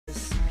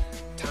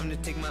time to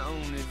take my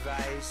own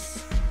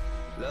advice.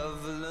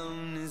 Love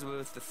alone is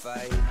worth the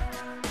fight.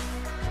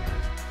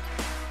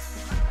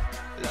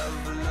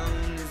 Love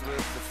alone is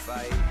worth the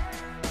fight.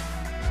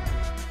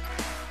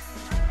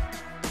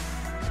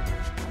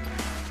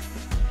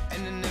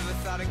 And I never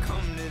thought I'd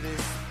come to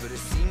this, but it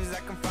seems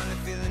like I'm finally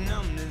feeling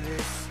numb to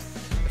this.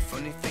 The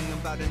funny thing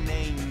about a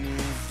name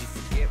is you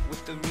forget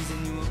what the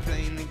reason you were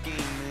playing the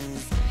game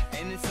is.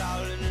 And it's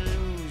all an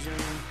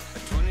illusion, a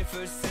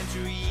 21st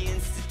century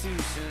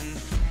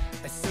institution.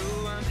 And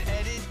so I'm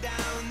headed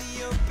down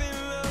the open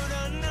road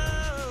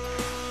unknown.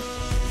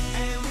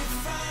 And we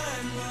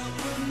find what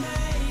we're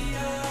made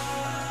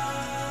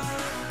of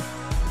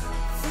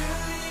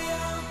through the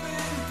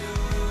open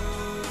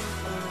door.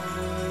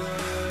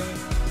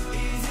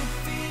 Is it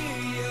fear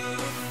you're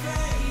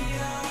afraid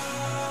of?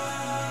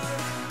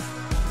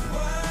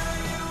 What are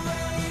you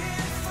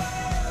waiting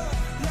for?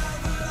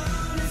 Love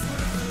alone is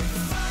worth the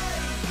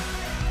fight.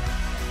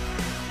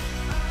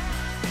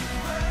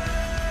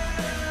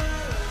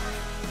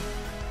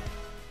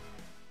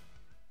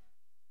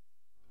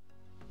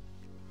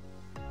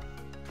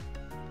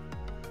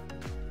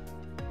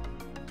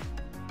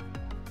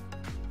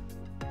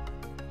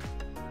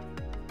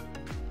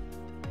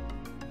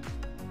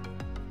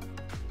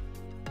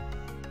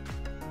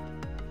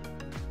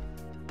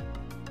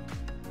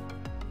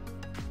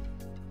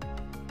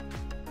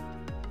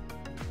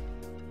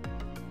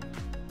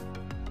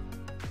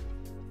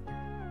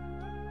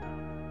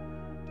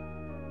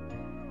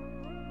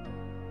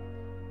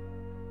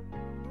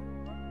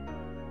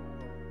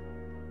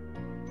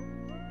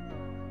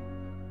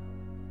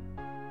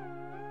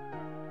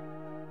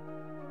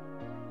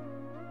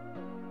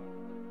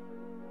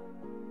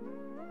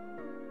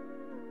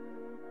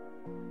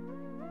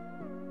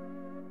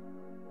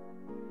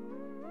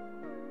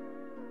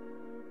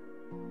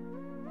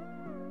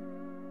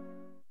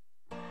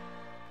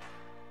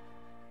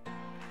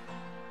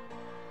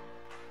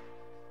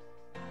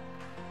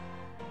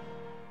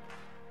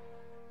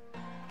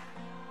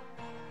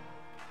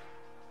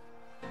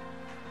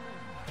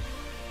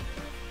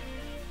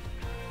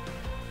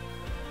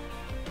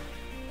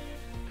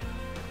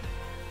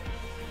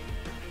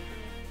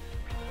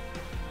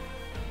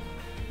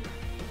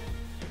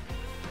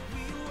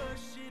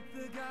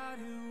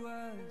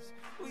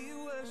 We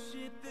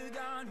worship the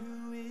God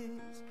who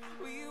is.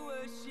 We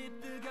worship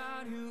the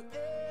God who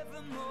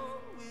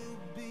evermore will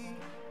be.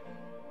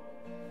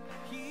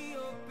 He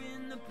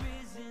opened the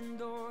prison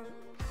doors.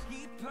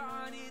 He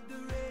parted the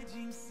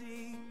raging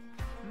sea.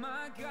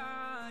 My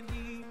God,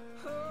 He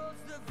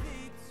holds the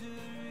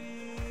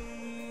victory.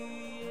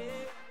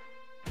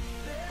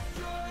 There's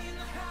joy in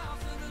the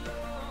house of the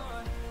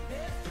Lord.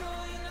 There's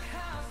joy in the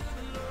house of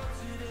the Lord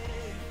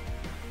today.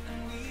 And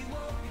we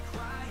won't be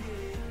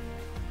quiet.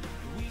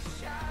 We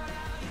shout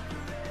out your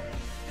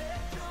praise.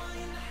 There's joy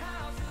in the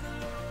house of the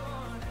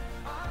Lord.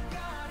 Our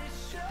God is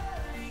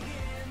surely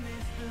in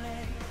this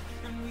place.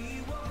 And we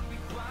won't be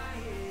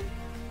quiet.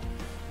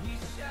 We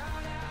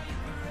shout out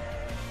your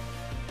praise.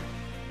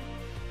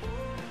 Oh,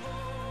 oh,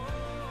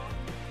 oh.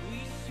 We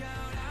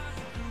shout out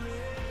your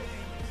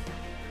praise.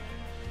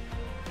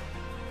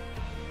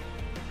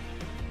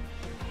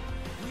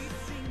 We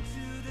sing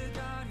to the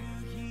God who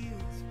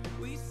heals.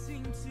 We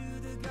sing to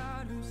the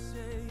God who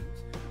saves.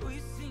 We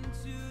sing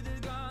to the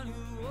God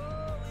who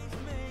always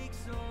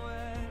makes a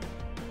way.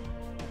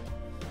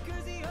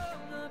 'Cause He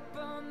hung up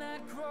on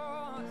that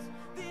cross,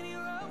 then He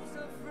rose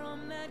up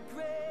from that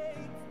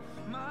grave.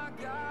 My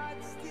God,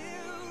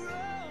 still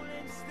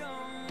rolling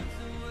stones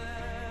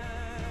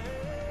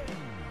away.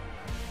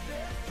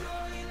 There's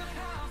joy in the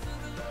house of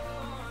the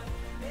Lord.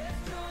 There's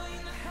joy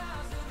in the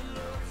house of the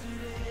Lord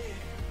today.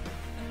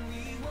 And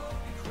we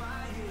won't be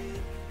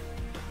quiet.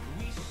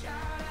 We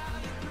shout out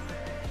your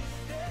praise.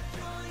 There's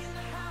joy in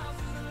the house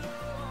of the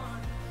Lord.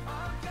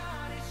 Our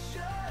God is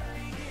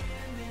surely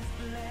in this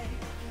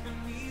place. And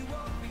we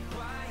won't be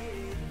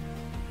quiet.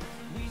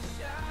 We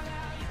shout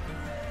out your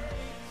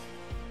praise.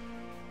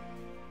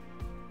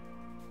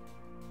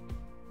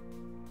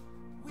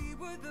 We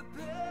were the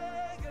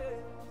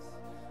beggars,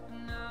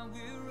 and now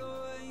we're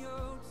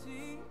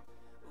royalty.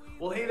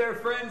 Well, hey there,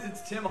 friends,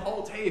 it's Tim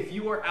Holt. Hey, if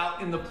you are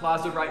out in the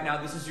plaza right now,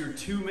 this is your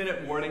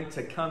 2-minute warning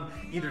to come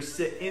either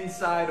sit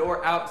inside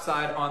or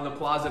outside on the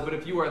plaza. But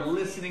if you are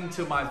listening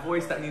to my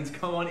voice, that means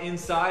come on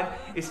inside.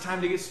 It's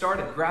time to get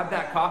started. Grab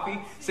that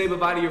coffee, say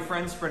bye-bye to your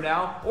friends for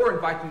now, or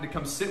invite them to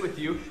come sit with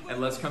you, and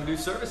let's come do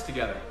service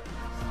together.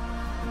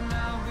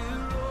 Now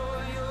we're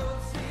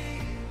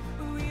royalty.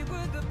 We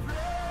were the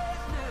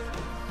prisoners.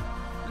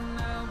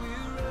 Now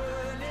we're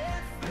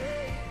running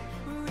free.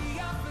 We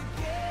are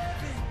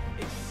forgiven,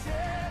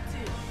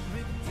 accepted,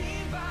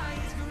 redeemed by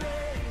His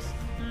grace.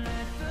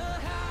 Let the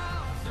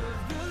house of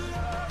the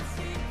Lord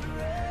sing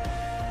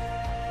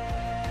praise.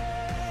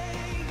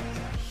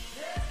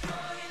 There's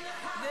joy in the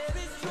house. There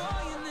is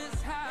joy in this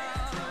house.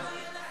 There's joy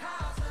in the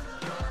house of the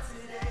Lord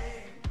today.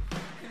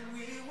 And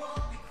we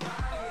won't be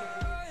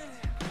quiet.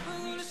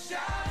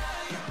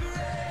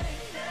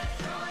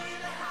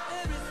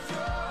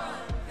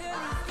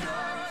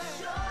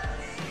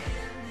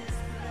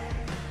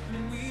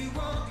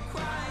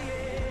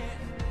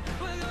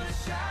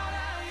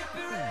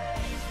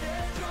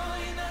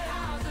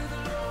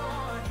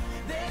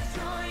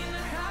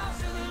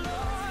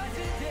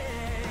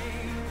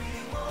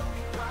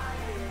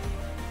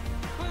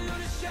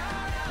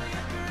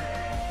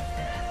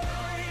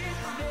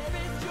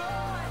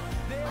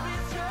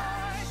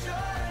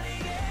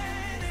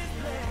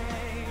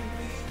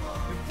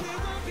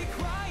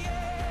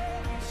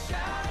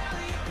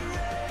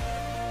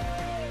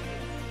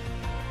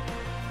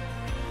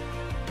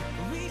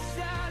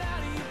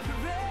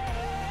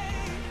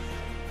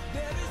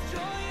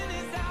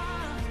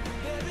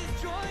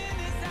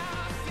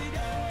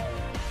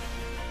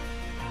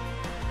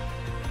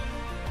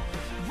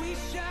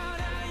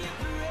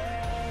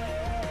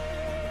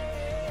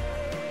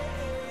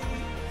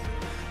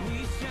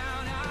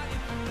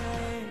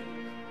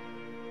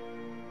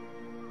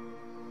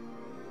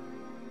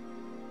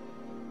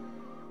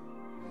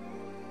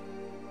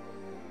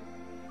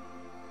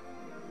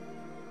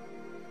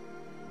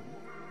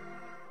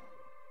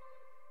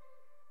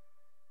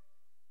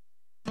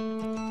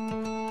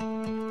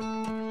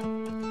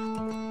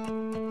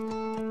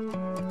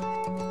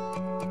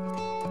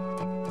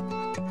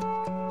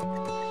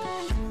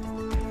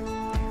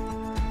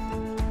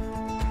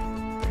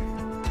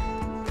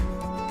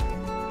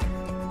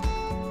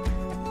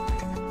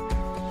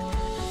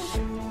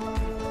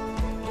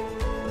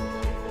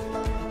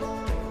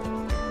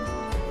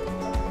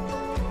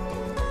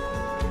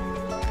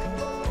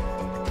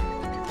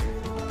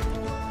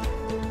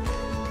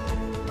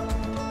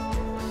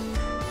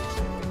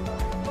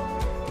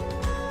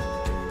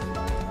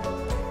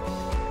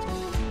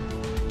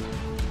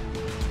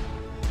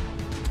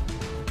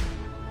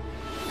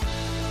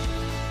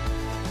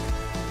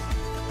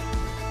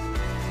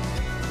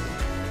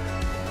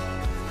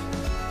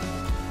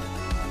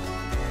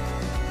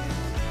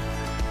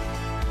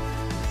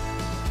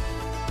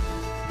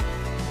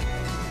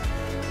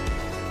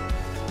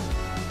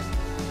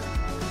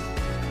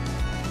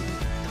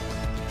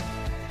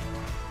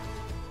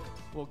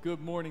 Well, good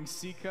morning,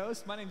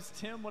 Seacoast. My name's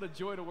Tim. What a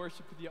joy to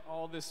worship with you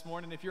all this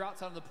morning. If you're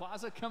outside of the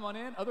plaza, come on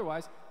in.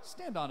 Otherwise,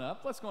 stand on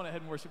up. Let's go on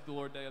ahead and worship the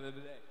Lord together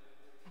today.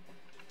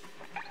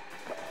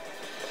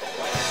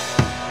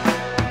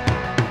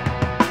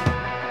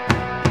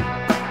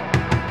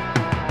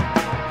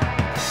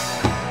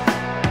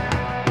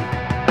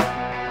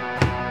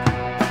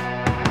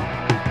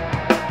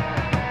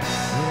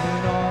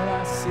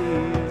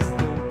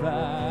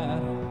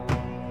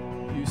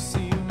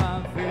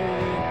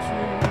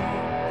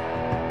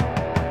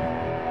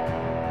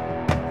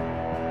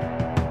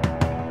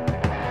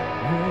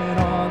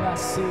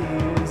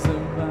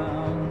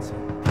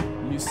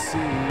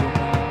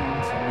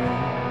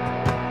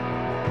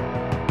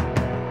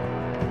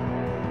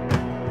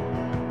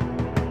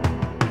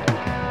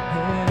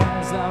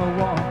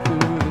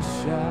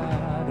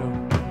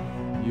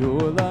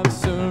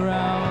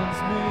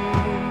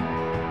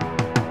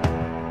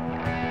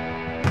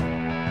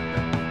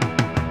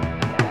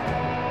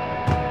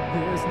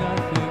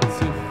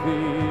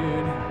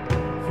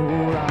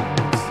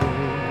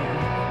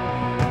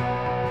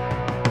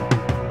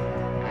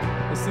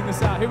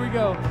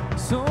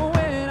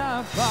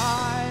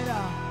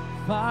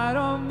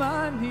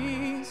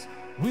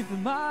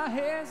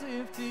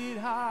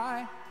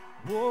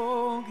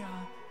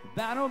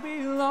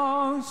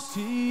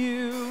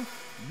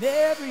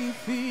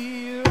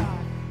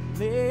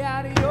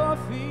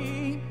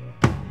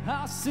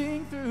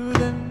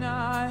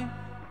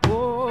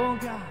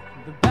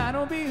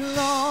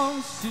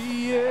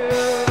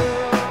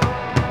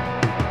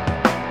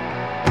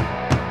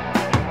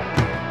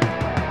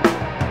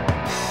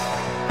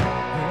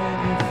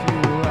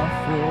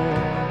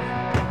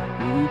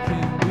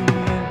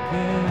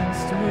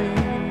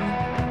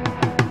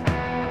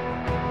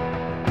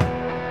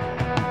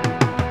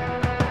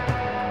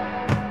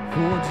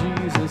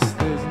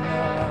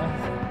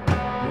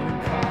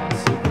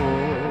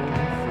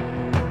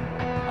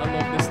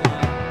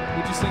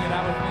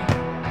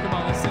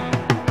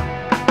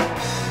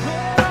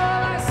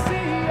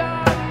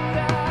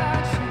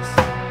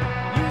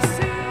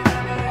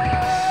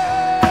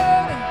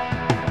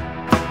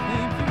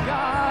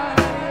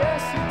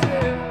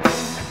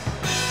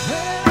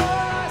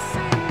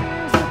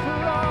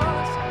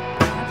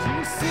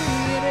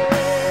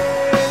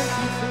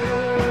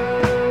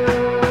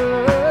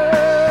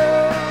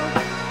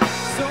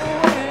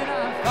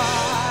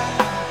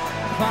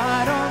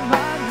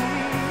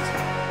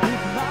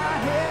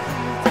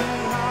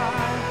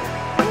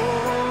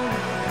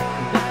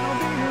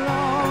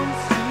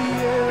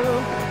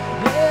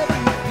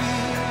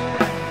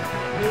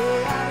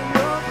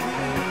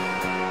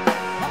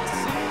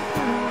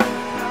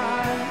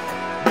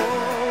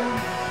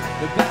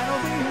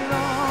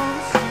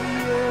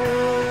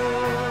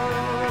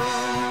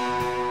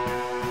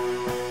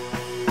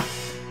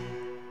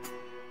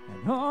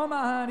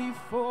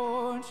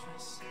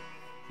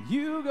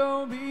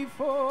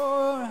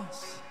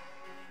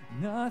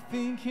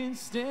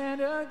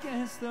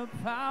 The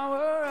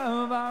power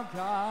of our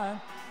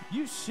God.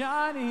 You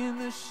shine in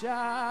the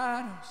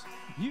shadows.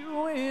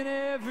 You win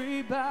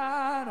every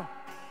battle.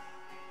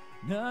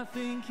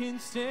 Nothing can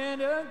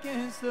stand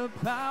against the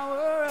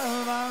power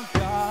of our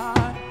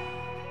God.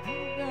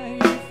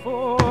 You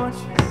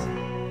fortress.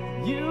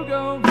 You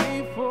go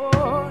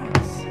before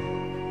us.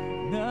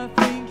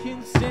 Nothing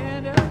can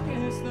stand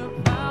against the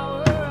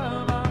power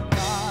of our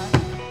God.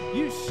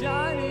 You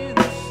shine in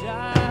the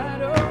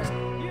shadows.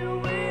 You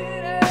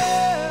win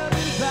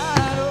every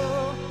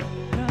battle.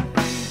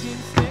 Nothing can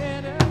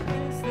stand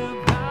against the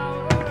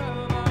power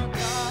of our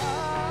God.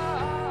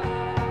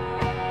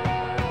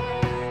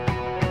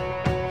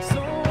 So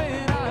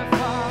when I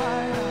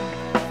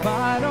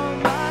fight on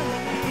my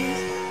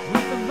knees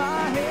with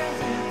my hands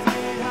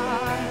lifted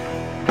high.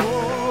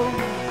 Oh,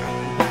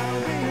 that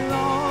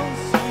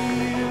belongs to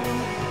you.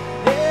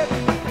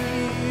 Every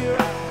fear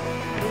I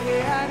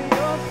lay at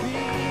your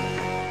feet.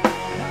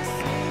 I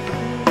sing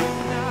through the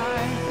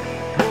night.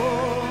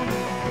 Oh,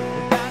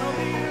 the battle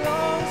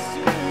belongs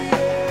to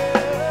you.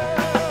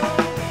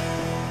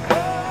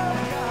 Oh,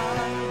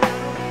 God, the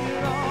battle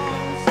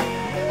belongs to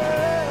you.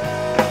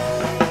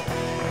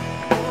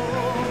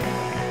 Oh,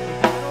 the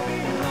battle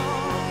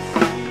belongs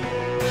to you.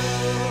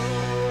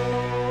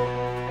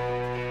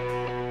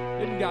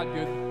 Isn't God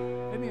good?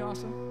 Isn't he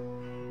awesome?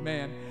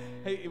 Man,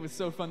 hey, it was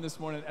so fun this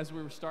morning as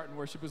we were starting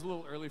worship. It was a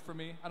little early for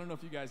me. I don't know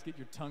if you guys get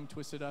your tongue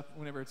twisted up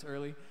whenever it's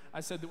early.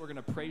 I said that we're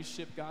going to praise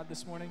ship God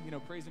this morning,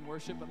 praise and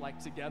worship, but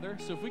like together.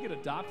 So if we could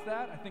adopt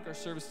that, I think our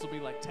service will be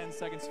like 10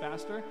 seconds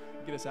faster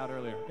and get us out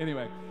earlier.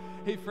 Anyway,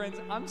 hey friends,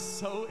 I'm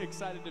so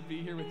excited to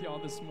be here with y'all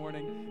this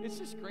morning. It's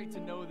just great to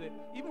know that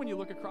even when you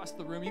look across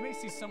the room, you may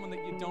see someone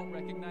that you don't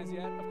recognize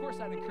yet. Of course,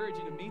 I'd encourage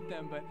you to meet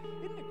them, but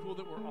isn't it cool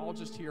that we're all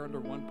just here under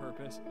one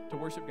purpose, to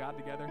worship God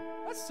together?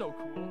 That's so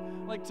cool.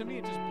 Like, to me,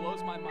 it just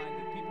blows my mind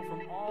that people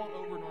from all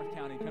over North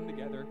County come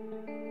together,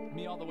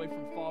 me all the way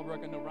from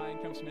Fallbrook. I know Ryan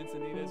comes from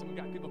Encinitas, and we've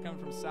got people coming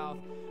from South.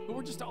 But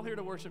we're just all here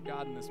to worship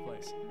God in this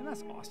place, and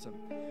that's awesome.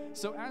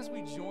 So as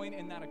we join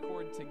in that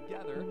accord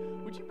together,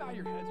 would you bow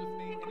your heads with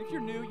me? And if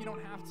you're new, you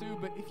don't have to,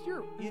 but if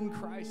you're in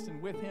Christ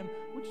and with him,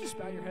 would you just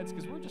bow your heads?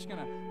 Because we're just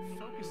going to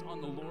focus on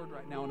the Lord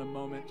right now in a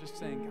moment, just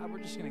saying, God, we're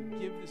just going to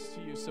give this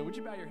to you. So would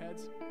you bow your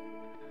heads?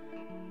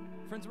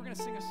 Friends, we're going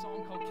to sing a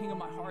song called King of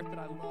My Heart that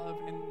I love,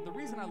 and the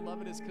reason I love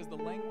it is because the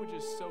language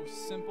is so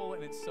simple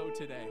and it's so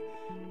today.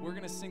 We're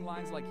going to sing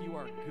lines like, you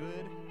are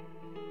good,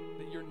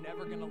 that you're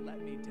never going to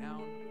let me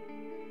down.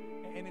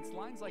 And it's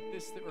lines like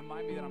this that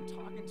remind me that I'm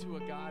talking to a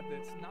God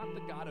that's not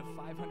the God of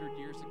 500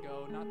 years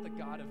ago, not the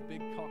God of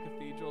big tall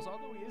cathedrals,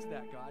 although he is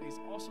that God. He's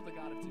also the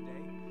God of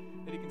today,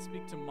 that he can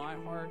speak to my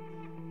heart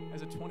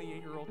as a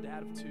 28-year-old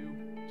dad of 2,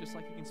 just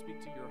like he can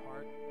speak to your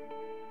heart.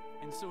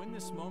 And so in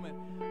this moment,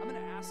 I'm going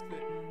to ask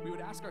that we would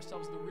ask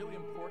ourselves the really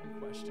important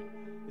question.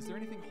 Is there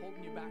anything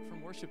holding you back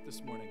from worship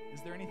this morning?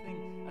 Is there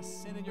anything, a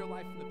sin in your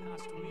life from the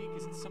past week?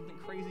 Is it something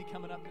crazy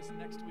coming up this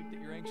next week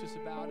that you're anxious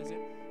about? Is it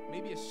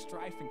maybe a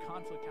strife and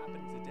conflict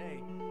happening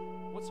today?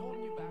 What's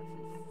holding you back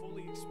from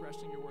fully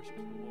expressing your worship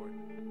to the Lord?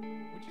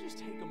 Would you just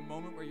take a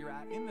moment where you're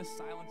at, in the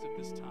silence of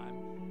this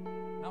time,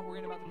 not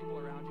worrying about the people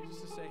around you,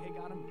 just to say, hey,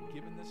 God, I'm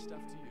giving this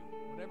stuff to you.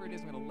 Whatever it is,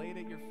 I'm going to lay it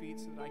at your feet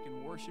so that I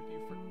can worship you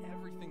for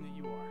everything that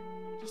you are.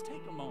 Just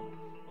take a moment.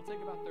 We'll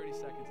take about 30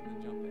 seconds and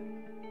then jump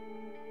in.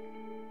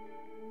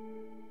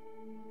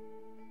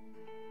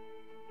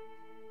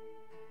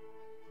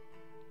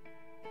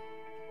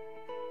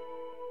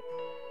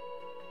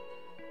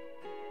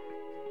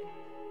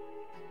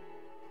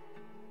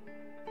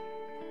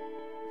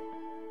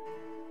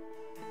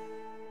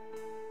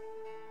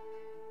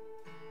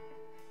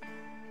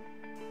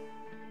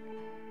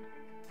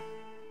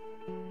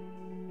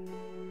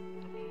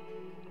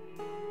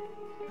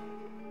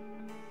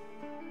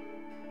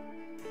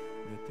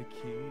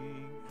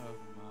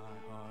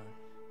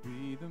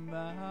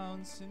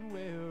 Mountain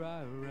where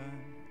I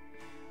run,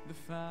 the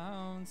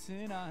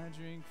fountain I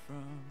drink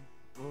from.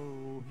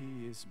 Oh,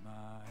 he is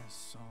my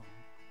song.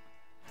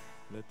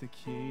 Let the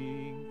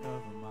King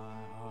of my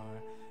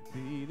heart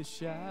be the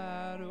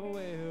shadow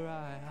where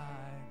I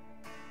hide,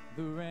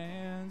 the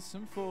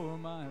ransom for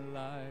my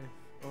life.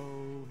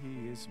 Oh,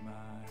 he is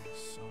my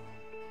song.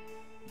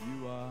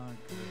 You are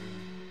good,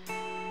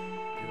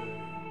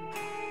 good.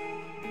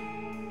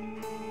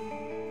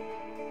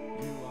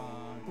 You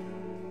are good.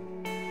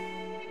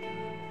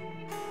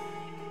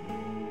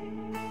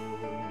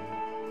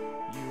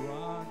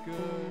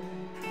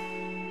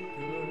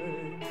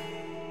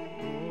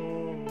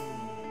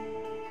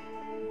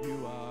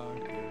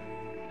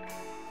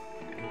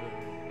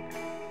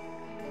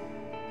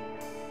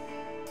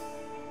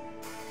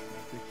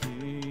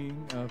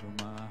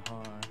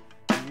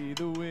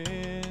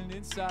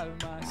 Inside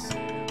my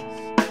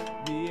sails,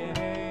 the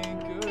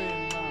anchor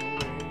in my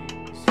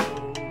waves.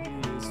 Oh, he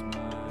is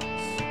my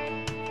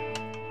song.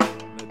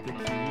 Let the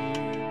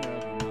King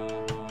of my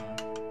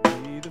heart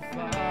be the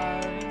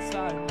fire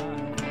inside my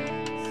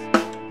veins,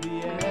 the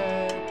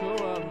echo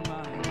of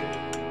my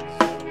days.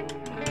 Oh,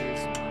 he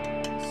is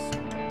my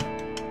song.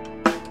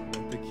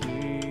 Let the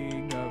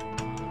King of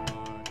my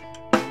heart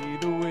be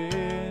the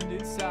wind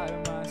inside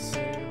my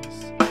sails,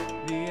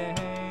 the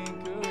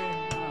anchor in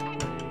my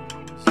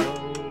waves. Oh,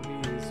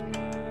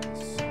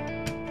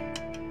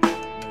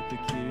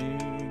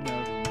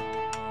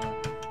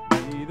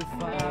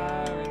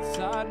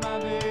 my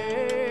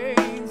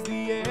veins,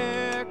 the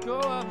echo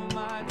of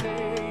my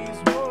days.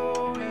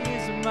 Oh,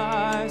 is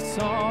my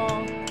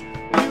song.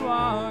 You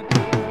are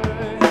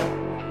good,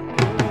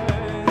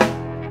 good.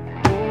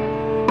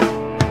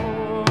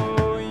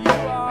 Oh, you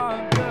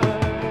are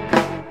good,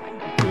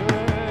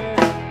 good.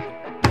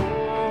 Oh,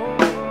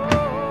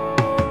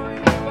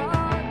 you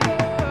are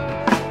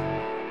good,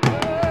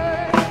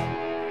 good.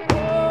 Oh,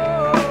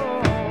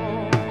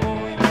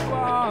 you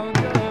are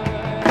good.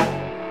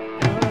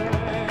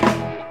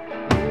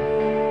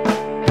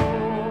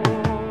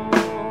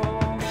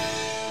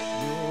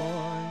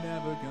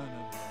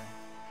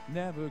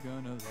 Never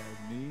gonna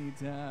let me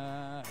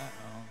down.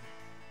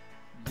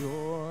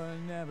 You're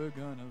never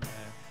gonna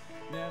let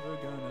me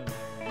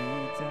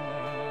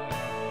down.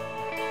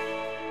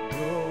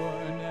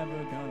 You're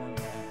never gonna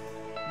let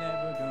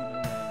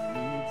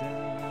me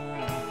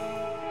down.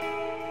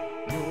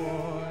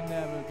 You're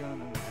never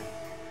gonna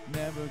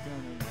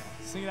let.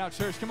 Sing it out,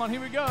 church. Come on,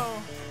 here we go.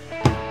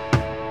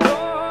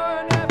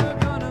 You're never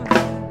gonna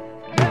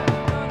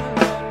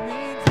let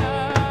me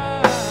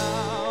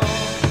down.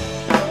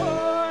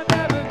 You're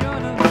never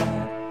gonna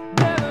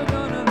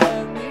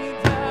let me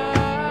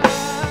down.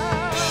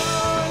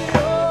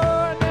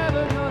 You're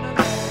never gonna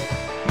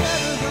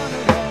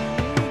let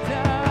me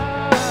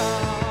down.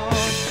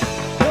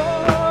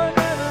 You're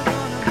never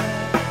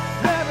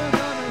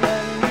gonna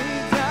let me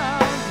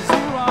down. 'Cause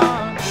you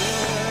are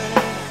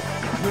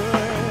good,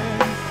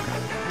 good.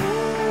 Oh,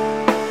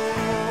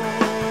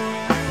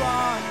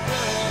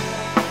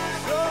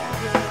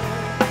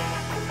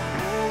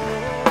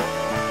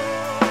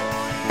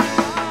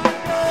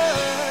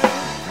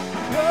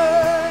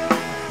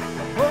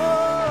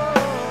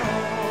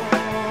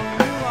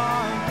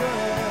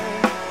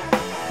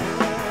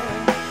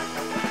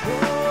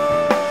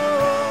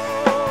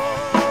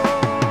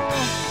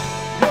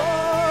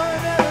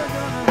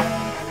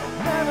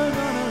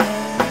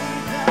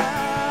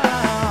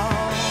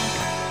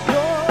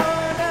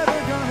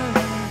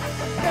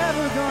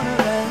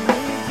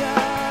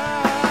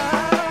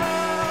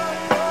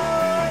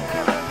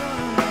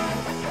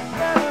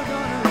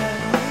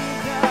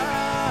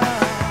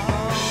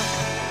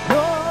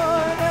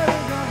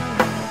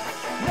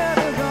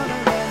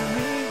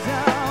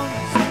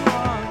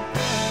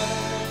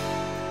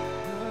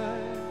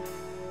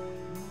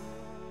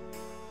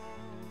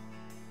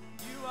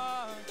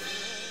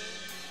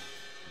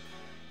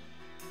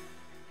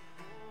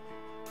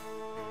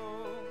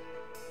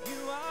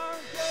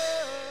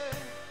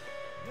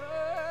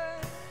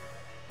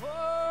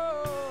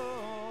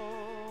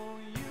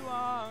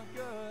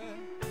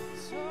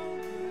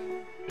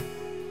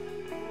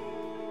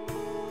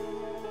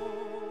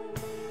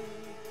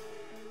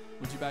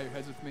 Would you bow your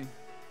heads with me?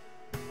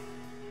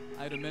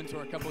 I had a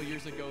mentor a couple of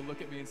years ago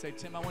look at me and say,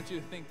 Tim, I want you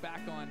to think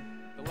back on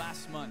the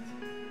last month.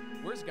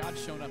 Where's God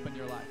shown up in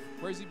your life?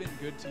 Where's he been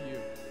good to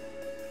you?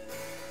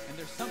 And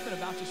there's something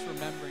about just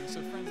remembering.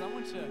 So friends, I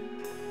want you to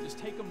just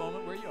take a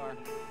moment where you are.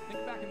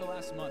 Think back in the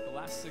last month, the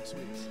last 6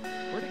 weeks.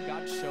 Where did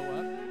God show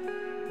up?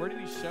 Where did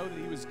he show that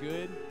he was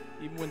good,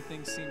 even when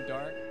things seemed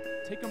dark?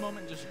 Take a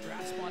moment and just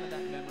grasp onto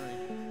that memory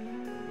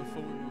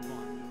before we move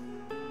on.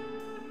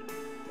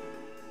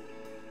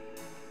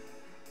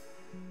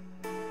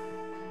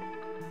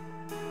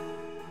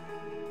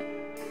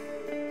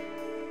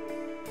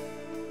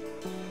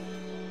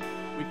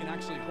 We can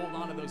actually hold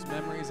on to those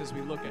memories as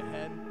we look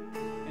ahead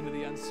into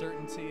the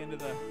uncertainty, in the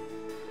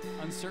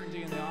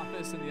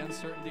office, and the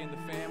uncertainty in the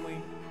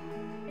family,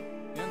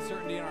 the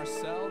uncertainty in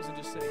ourselves, and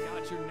just say,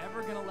 God, you're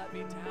never going to let me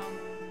down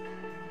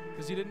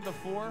because you didn't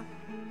before,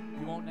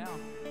 you won't now.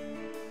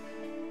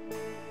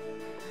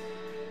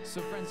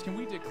 So friends, can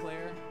we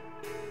declare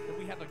that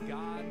we have a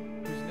God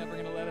who's never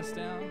going to let us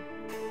down?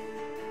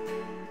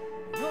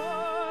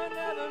 You're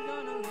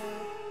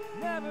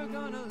never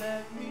gonna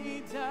let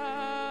me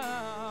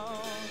down.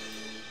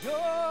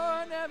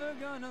 You're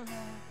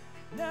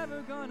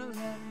never gonna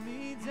let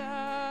me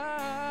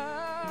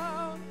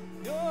down.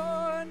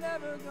 You're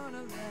never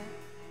gonna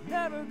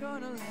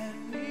let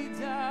me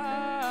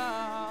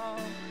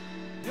down.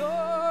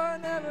 You're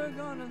never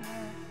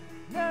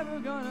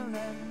gonna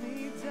let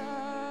me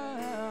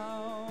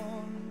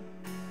down.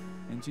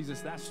 And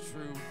Jesus, that's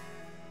true.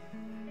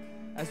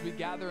 As we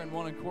gather in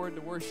one accord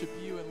to worship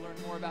you and learn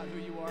more about who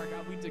you are,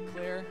 God, we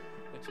declare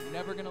that you're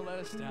never going to let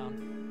us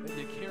down, that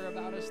you care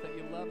about us, that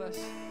you love us.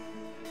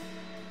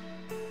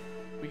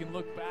 We can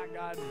look back,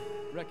 God,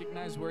 and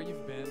recognize where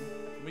you've been.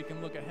 We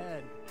can look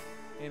ahead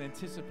and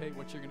anticipate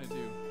what you're going to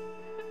do.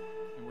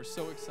 And we're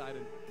so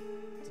excited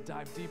to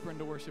dive deeper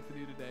into worship with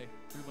you today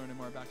through learning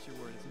more about your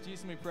word. In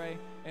Jesus' name we pray.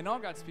 And all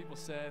God's people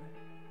said,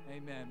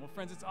 amen. Well,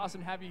 friends, it's awesome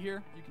to have you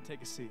here. You can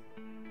take a seat.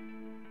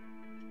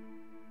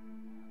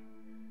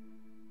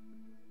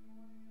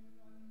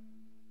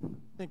 I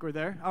think we're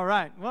there. All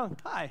right. Well,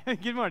 hi.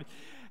 Good morning.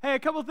 Hey, a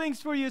couple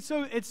things for you.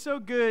 It's so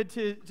good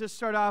to just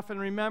start off and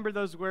remember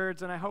those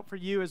words, and I hope for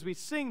you as we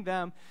sing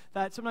them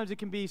that sometimes it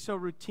can be so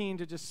routine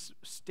to just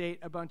state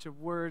a bunch of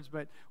words,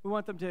 but we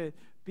want them to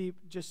be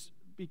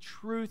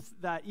truth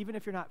that even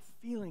if you're not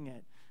feeling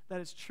it, that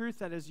it's truth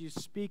that as you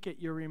speak it,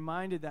 you're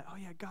reminded that, oh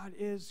yeah, God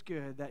is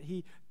good, that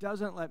he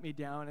doesn't let me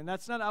down. And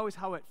that's not always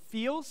how it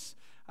feels,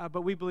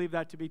 but we believe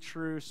that to be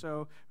true.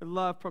 So we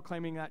love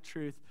proclaiming that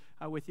truth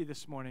with you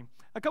this morning.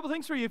 A couple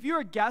things for you. If you're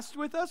a guest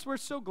with us, we're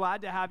so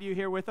glad to have you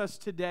here with us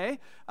today.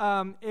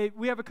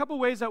 We have a couple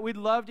ways that we'd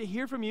love to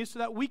hear from you so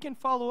that we can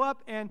follow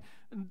up and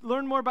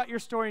learn more about your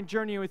story and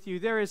journey with you.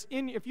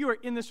 If you are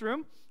in this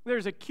room,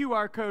 there's a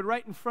QR code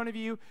right in front of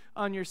you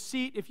on your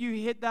seat. If you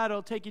hit that,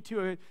 it'll take you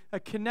to a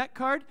Connect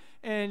card,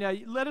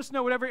 and let us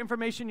know whatever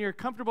information you're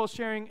comfortable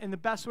sharing and the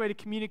best way to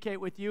communicate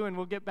with you, and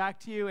we'll get back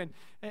to you. And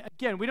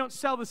again, we don't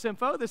sell this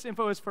info. This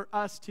info is for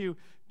us to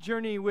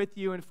journey with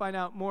you and find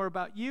out more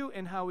about you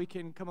and how we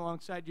can come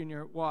alongside you in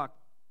your walk.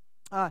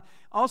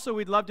 Also,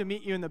 we'd love to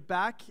meet you in the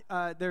back.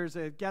 There's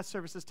a guest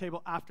services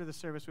table after the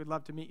service. We'd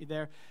love to meet you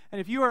there.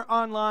 And if you are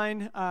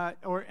online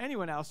or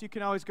anyone else, you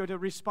can always go to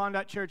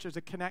Respond.Church. There's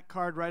a Connect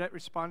card right at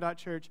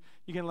Respond.Church.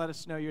 You can let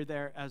us know you're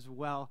there as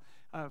well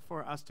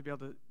for us to be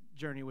able to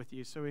journey with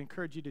you. So we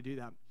encourage you to do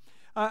that.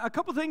 A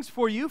couple things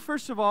for you.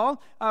 First of all,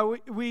 I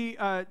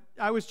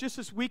was just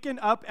this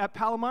weekend up at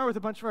Palomar with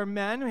a bunch of our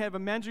men. We have a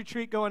men's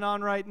retreat going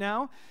on right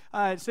now.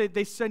 So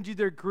they send you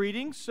their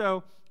greetings.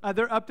 So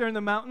they're up there in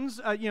the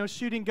mountains,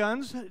 shooting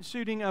guns,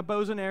 shooting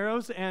bows and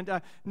arrows,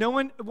 and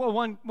one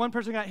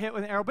person got hit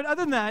with an arrow. But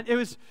other than that,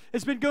 it's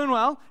been going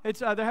well.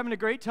 They're having a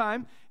great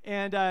time,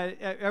 and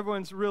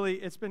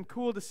it's been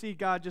cool to see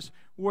God just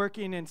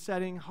working and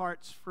setting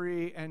hearts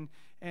free.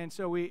 And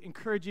so we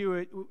encourage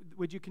you,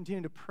 would you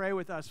continue to pray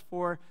with us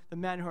for the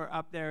men who are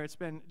up there? It's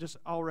been just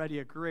already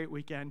a great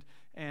weekend,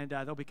 and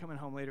they'll be coming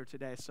home later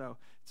today. So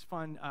it's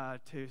fun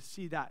to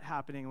see that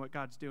happening and what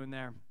God's doing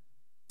there.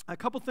 A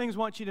couple things I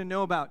want you to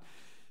know about.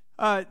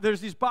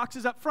 There's these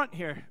boxes up front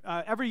here.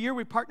 Every year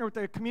we partner with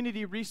the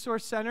Community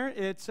Resource Center.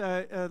 It's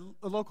a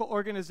local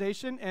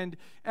organization, and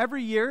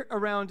every year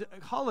around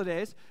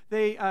holidays,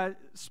 they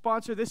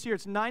sponsor, this year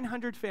it's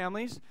 900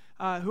 families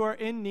who are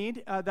in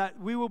need, that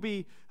we will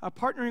be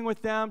partnering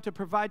with them to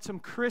provide some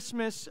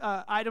Christmas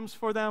items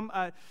for them.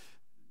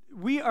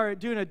 We are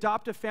doing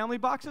adoptive family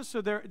boxes, so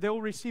they'll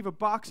receive a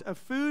box of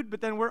food, but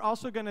then we're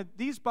also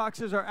these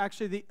boxes are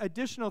actually the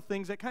additional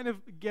things that kind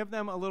of give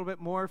them a little bit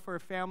more for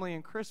a family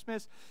and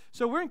Christmas.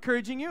 So we're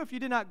encouraging you, if you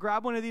did not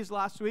grab one of these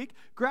last week,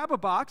 grab a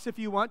box if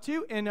you want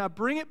to, and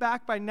bring it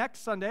back by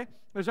next Sunday.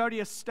 There's already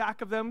a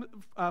stack of them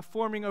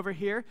forming over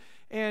here.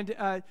 And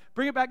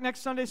bring it back next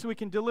Sunday so we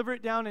can deliver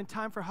it down in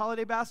time for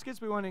holiday baskets.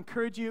 We want to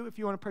encourage you if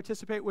you want to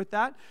participate with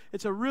that.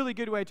 It's a really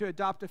good way to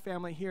adopt a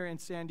family here in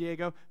San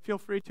Diego. Feel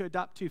free to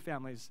adopt 2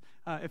 families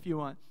if you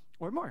want,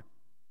 or more.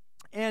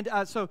 And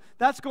so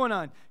that's going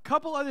on.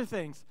 Couple other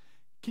things.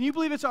 Can you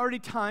believe it's already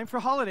time for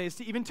holidays,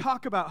 to even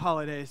talk about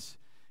holidays?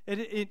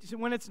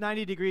 When it's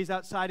 90 degrees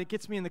outside, it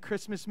gets me in the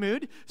Christmas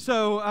mood.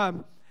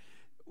 So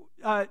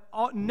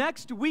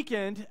next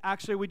weekend,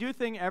 actually, we do a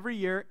thing every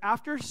year.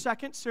 After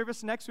second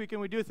service next weekend,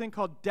 we do a thing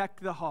called Deck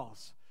the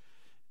Halls,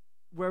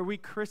 where we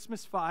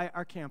Christmasify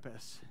our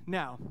campus.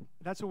 Now,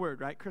 that's a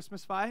word, right?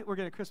 Christmasify? We're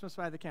going to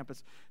Christmasify the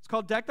campus. It's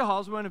called Deck the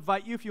Halls. We want to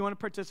invite you if you want to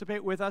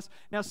participate with us.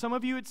 Now, some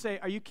of you would say,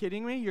 are you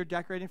kidding me? You're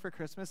decorating for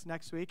Christmas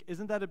next week.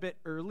 Isn't that a bit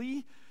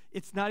early?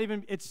 It's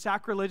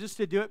sacrilegious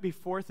to do it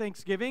before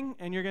Thanksgiving,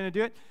 and you're going to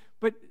do it.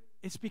 But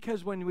it's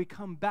because when we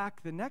come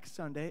back the next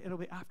Sunday, it'll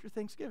be after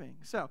Thanksgiving.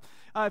 So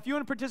if you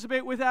want to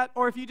participate with that,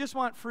 or if you just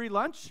want free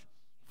lunch,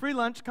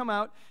 come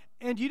out.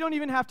 And you don't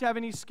even have to have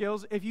any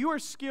skills. If you are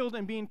skilled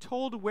in being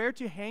told where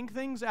to hang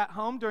things at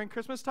home during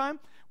Christmas time,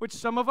 which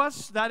some of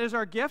us, that is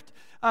our gift,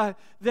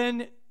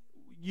 then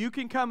you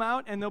can come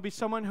out and there'll be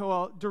someone who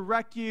will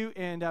direct you,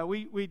 and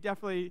we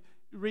definitely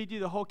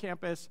redo the whole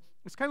campus.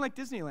 It's kind of like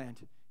Disneyland.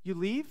 You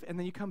leave, and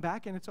then you come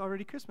back, and it's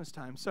already Christmas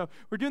time. So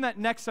we're doing that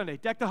next Sunday.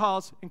 Deck the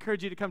Halls.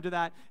 Encourage you to come to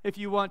that if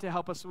you want to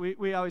help us.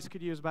 We always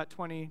could use about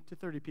 20 to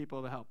 30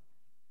 people to help.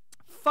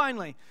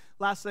 Finally,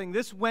 last thing,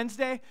 this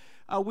Wednesday,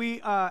 we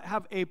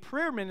have a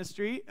prayer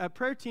ministry, a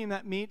prayer team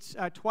that meets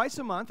twice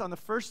a month on the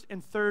first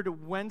and third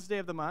Wednesday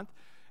of the month.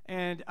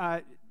 And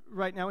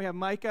right now we have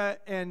Micah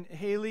and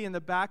Haley in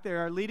the back. They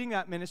are leading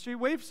that ministry.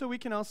 Wave so we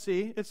can all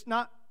see. It's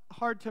not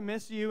hard to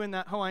miss you in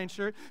that Hawaiian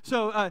shirt.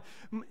 So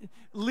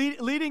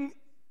leading...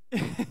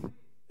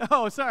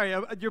 Oh, sorry,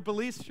 your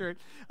Belize shirt.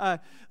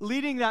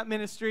 Leading that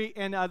ministry,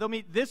 and they'll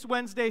meet this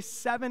Wednesday,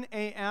 7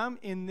 a.m.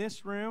 in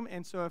this room.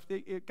 And so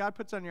if God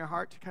puts on your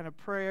heart to kind of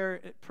pray,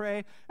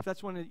 if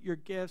that's one of your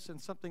gifts and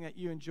something that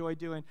you enjoy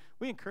doing,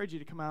 we encourage you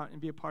to come out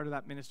and be a part of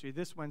that ministry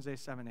this Wednesday,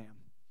 7 a.m.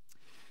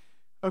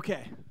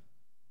 Okay,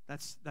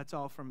 that's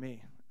all from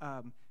me.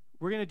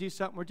 We're going to do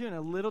something. We're doing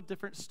a little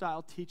different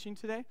style teaching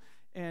today.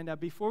 And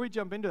before we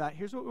jump into that,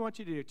 here's what we want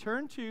you to do.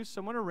 Turn to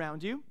someone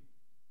around you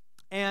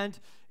and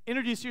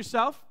introduce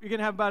yourself. You're going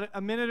to have about a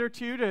minute or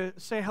two to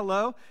say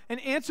hello and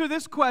answer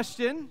this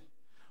question: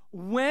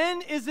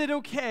 when is it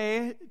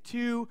okay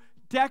to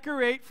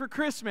decorate for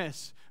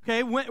Christmas?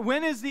 Okay,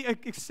 when is the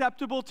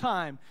acceptable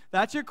time?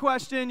 That's your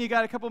question. You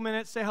got a couple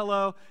minutes, say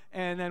hello,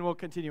 and then we'll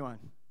continue on.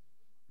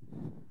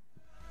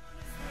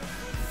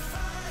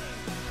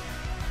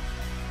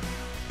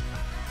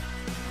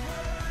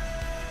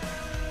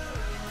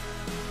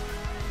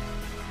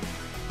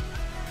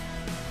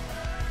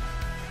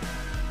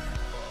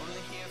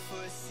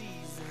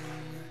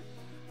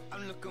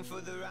 Looking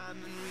for the rhyme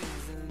and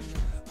reason.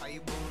 Are you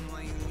born?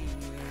 Why you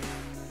leaving?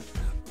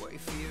 What you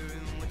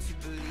fearing? What you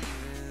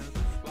believing?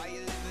 Why you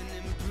living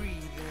and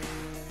breathing?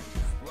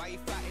 Why you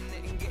fighting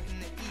it and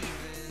getting it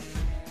even?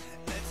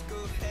 Let's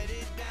go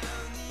headed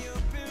down the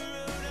open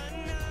road I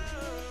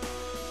know,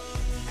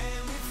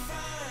 and we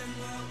find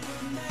what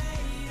we're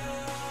made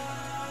of.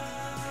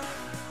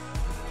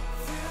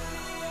 Through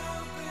the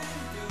open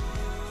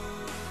door.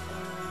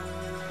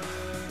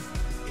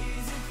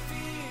 Is it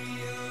fear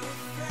you're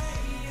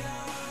afraid of?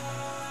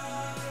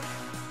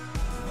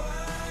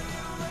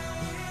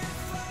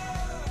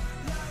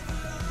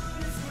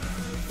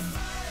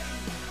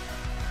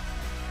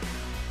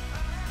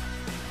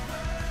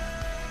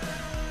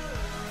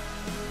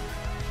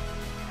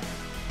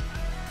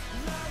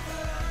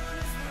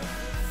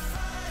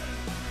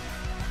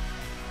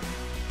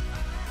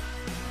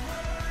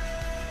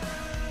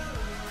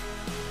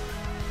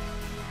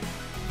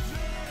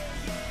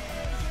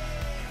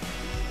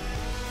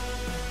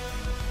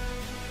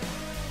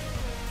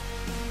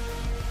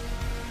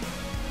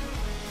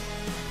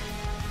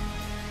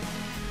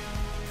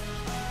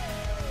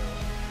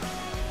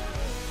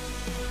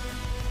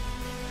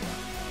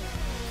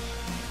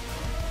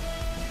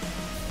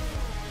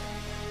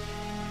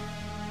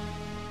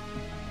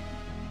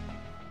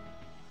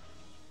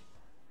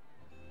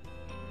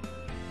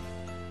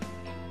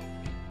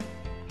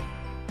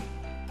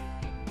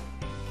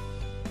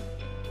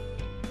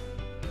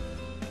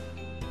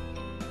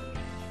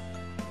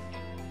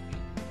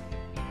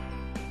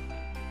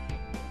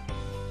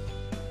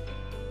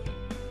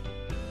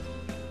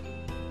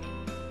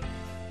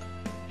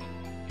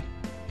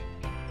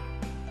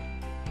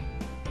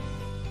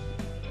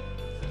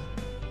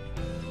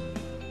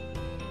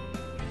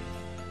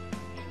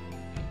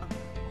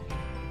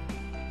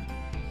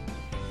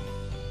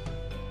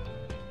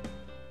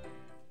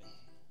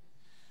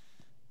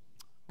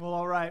 Well,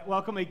 all right.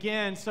 Welcome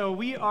again. So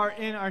we are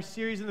in our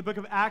series in the book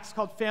of Acts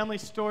called Family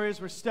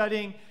Stories. We're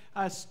studying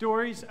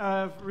stories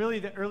of really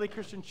the early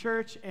Christian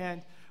church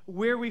and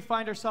where we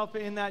find ourselves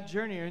in that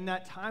journey or in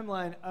that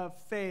timeline of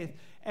faith.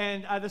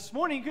 And this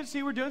morning, you can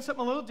see we're doing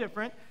something a little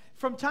different.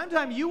 From time to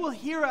time, you will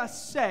hear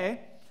us say,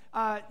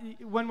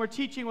 when we're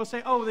teaching, we'll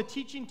say, oh, the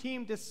teaching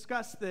team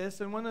discussed this,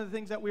 and one of the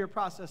things that we are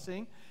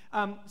processing.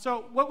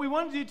 So what we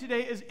want to do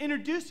today is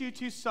introduce you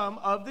to some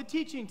of the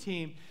teaching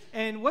team.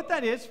 And what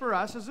that is for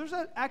us is there's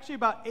actually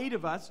about 8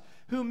 of us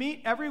who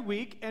meet every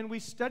week, and we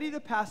study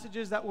the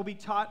passages that will be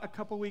taught a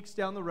couple weeks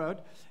down the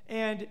road.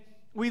 And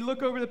we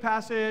look over the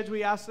passage,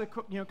 we ask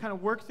kind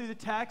of work through the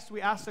text,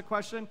 we ask the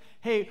question,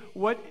 hey,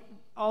 what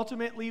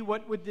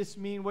would this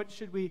mean? What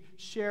should we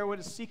share? What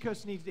does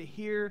Seacoast need to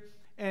hear?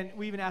 And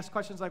we even ask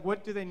questions like,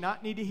 what do they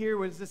not need to hear?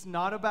 What is this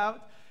not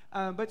about?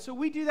 But so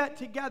we do that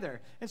together.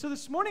 And so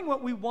this morning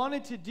what we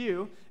wanted to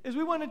do is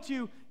we wanted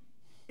to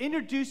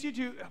introduce you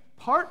to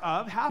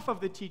half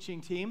of the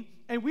teaching team,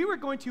 and we were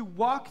going to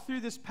walk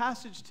through this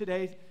passage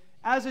today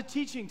as a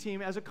teaching team,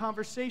 as a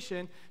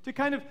conversation, to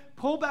kind of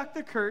pull back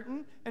the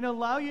curtain and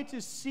allow you to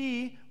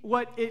see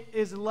what it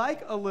is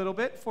like a little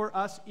bit for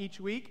us each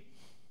week.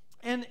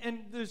 And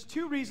there's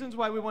two reasons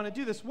why we want to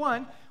do this.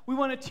 One, we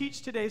want to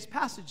teach today's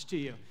passage to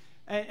you,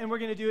 and we're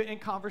going to do it in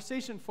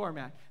conversation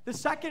format. The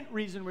second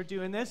reason we're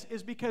doing this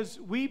is because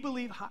we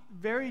believe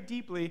very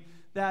deeply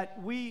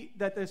that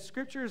the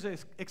Scripture is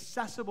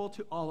accessible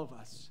to all of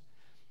us.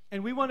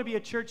 And we want to be a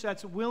church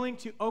that's willing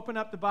to open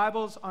up the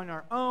Bibles on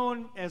our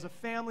own, as a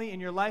family, in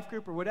your life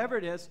group, or whatever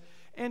it is.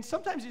 And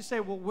sometimes you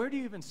say, well, where do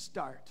you even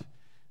start?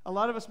 A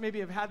lot of us maybe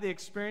have had the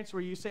experience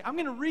where you say, I'm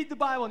going to read the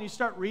Bible, and you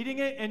start reading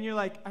it, and you're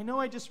like, I know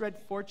I just read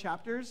 4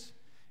 chapters,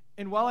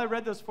 and while I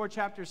read those 4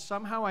 chapters,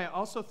 somehow I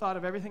also thought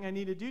of everything I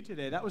need to do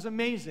today. That was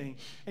amazing.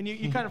 And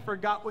you kind of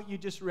forgot what you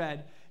just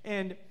read.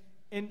 And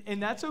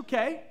that's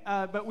okay,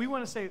 but we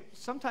want to say,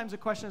 sometimes the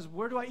question is,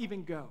 where do I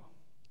even go?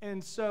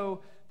 And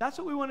so that's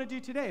what we want to do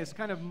today, is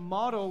kind of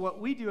model what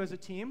we do as a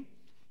team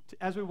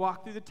as we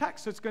walk through the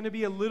text. So it's going to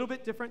be a little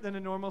bit different than a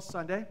normal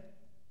Sunday.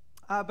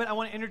 But I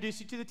want to introduce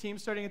you to the team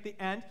starting at the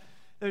end.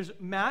 There's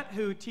Matt,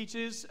 who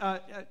teaches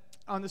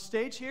on the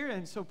stage here,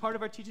 and so part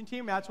of our teaching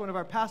team. Matt's one of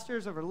our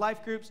pastors of our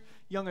life groups,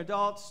 young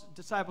adults,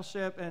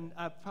 discipleship, and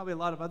probably a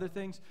lot of other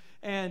things.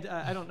 And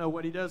I don't know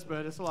what he does,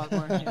 but it's a lot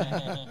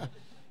more.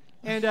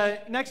 And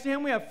next to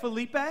him, we have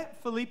Felipe.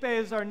 Felipe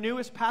is our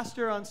newest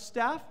pastor on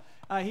staff.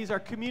 He's our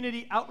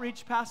community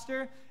outreach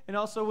pastor, and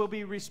also will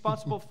be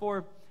responsible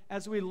for,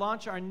 as we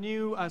launch our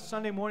new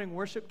Sunday morning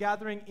worship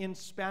gathering in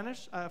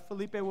Spanish.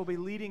 Felipe will be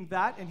leading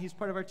that, and he's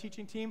part of our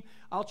teaching team.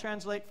 I'll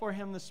translate for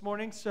him this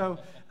morning. So,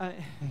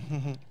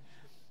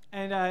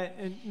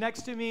 and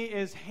next to me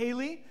is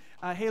Haley.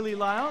 Haley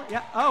Lyle.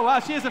 Yeah. Oh wow,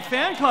 she has a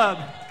fan club.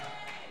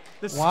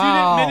 The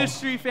student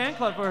ministry fan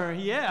club for her.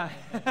 Yeah.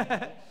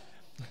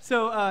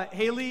 So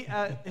Haley,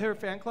 her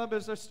fan club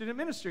is our student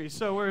ministry,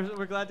 so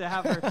we're glad to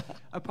have her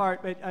a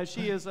part. But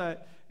she is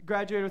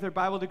graduated with her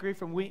Bible degree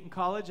from Wheaton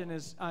College and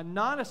is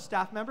not a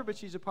staff member, but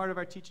she's a part of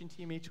our teaching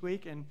team each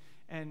week, and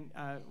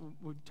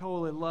we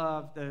totally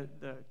love the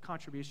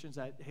contributions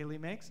that Haley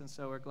makes, and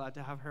so we're glad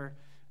to have her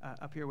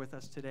up here with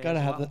us today. Gotta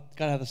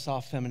have the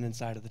soft feminine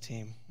side of the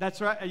team. That's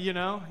right.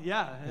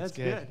 That's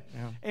good.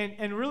 Yeah.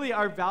 And really,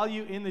 our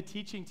value in the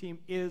teaching team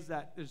is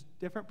that there's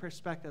different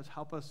perspectives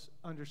help us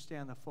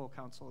understand the full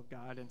counsel of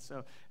God. And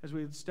so, as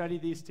we study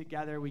these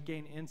together, we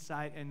gain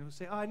insight and we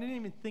say, "Oh, I didn't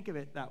even think of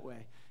it that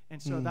way."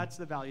 And so that's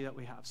the value that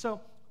we have.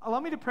 So, allow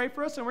me to pray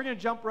for us, and we're going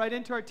to jump right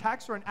into our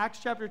text. We're in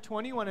Acts chapter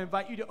 20. I want to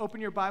invite you to open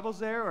your Bibles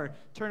there, or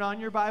turn on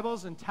your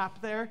Bibles and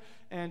tap there,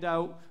 and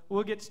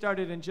we'll get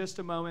started in just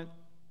a moment.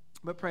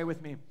 But pray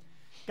with me.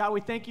 God,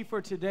 we thank you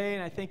for today,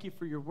 and I thank you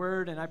for your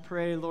word, and I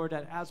pray, Lord,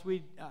 that as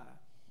we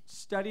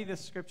study this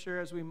scripture,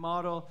 as we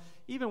model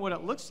even what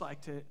it looks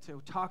like to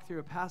talk through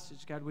a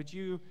passage, God, would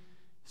you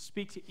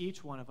speak to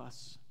each one of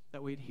us,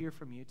 that we'd hear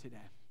from you today.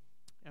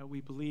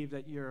 We believe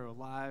that you're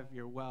alive,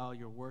 you're well,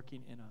 you're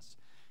working in us.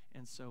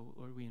 And so,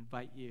 Lord, we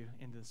invite you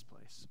into this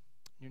place.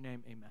 In your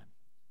name, amen.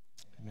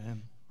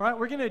 Amen. All right,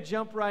 we're going to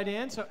jump right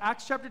in. So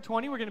Acts chapter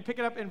 20, we're going to pick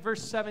it up in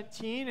verse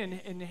 17,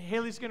 and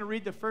Haley's going to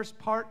read the first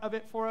part of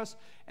it for us,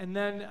 and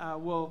then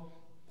we'll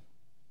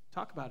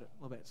talk about it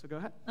a little bit. So go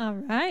ahead. All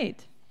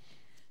right.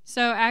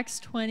 So Acts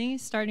 20,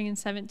 starting in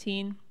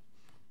 17.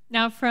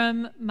 Now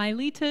from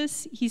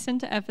Miletus he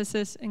sent to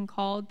Ephesus and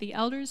called the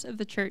elders of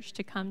the church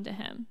to come to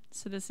him.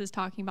 So this is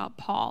talking about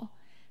Paul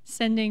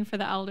sending for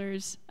the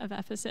elders of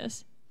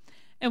Ephesus.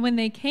 And when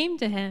they came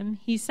to him,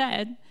 he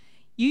said,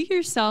 "You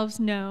yourselves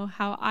know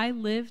how I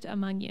lived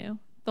among you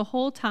the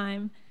whole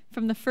time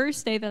from the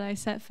first day that I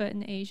set foot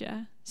in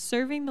Asia,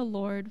 serving the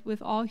Lord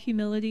with all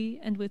humility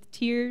and with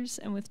tears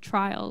and with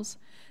trials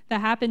that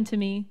happened to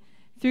me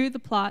through the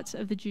plots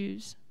of the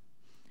Jews.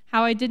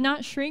 How I did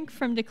not shrink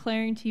from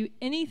declaring to you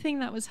anything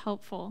that was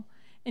helpful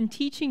and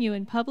teaching you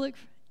in public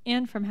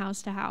and from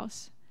house to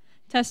house,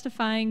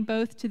 testifying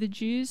both to the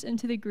Jews and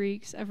to the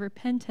Greeks of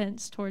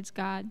repentance towards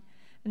God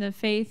and of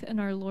faith in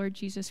our Lord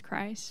Jesus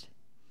Christ.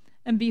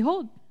 And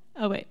behold,"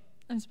 oh wait,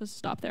 I'm supposed to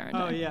stop there, aren't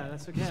I? Oh yeah,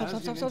 that's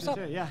okay. Stop.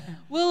 Yeah.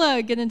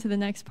 We'll get into the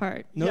next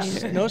part.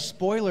 No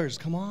spoilers,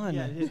 come on.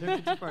 Yeah, don't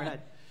get too far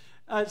ahead.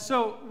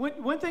 So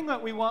one thing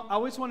that we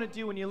always want to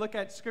do when you look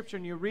at Scripture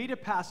and you read a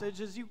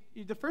passage is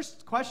the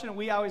first question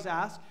we always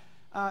ask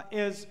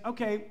is,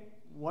 okay,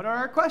 what are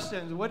our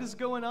questions? What is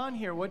going on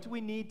here? What do we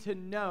need to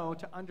know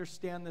to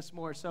understand this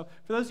more? So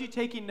for those of you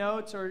taking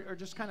notes or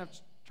just kind of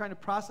trying to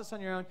process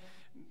on your own,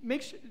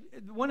 make sure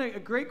a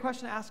great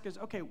question to ask is,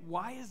 okay,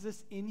 why is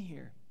this in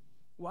here?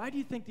 Why do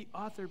you think the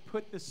author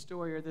put this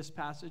story or this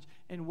passage,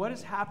 and what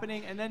is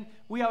happening? And then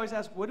we always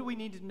ask, what do we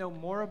need to know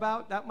more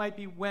about? That might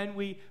be when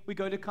we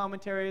go to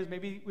commentaries.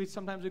 Maybe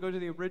sometimes we go to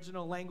the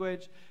original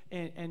language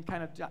and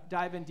kind of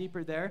dive in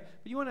deeper there.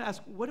 But you want to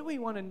ask, what do we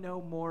want to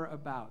know more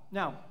about?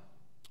 Now,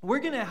 we're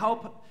going to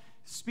help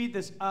speed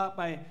this up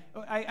by,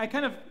 I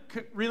kind of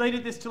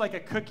related this to like a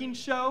cooking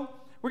show.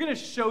 We're going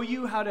to show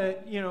you how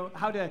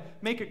to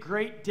make a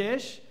great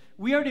dish.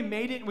 We already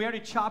made it, and we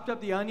already chopped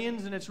up the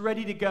onions, and it's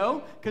ready to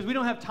go, because we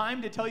don't have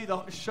time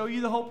to show you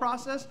the whole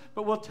process,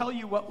 but we'll tell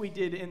you what we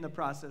did in the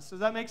process. Does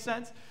that make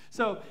sense?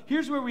 So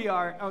here's where we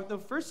are. The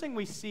first thing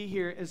we see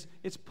here is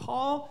it's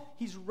Paul.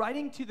 He's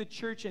writing to the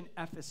church in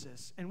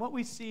Ephesus, and what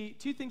we see,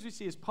 two things we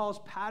see, is Paul's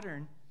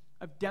pattern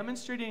of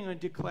demonstrating and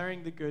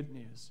declaring the good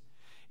news.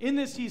 In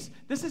this,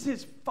 this is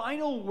his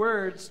final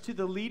words to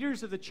the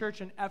leaders of the church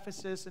in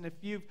Ephesus. And if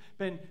you've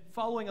been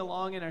following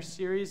along in our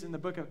series in the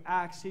book of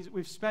Acts,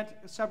 we've spent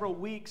several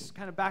weeks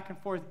kind of back and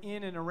forth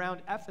in and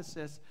around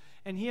Ephesus.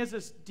 And he has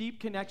this deep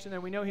connection there.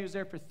 We know he was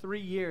there for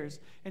 3 years.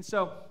 And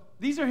so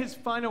these are his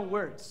final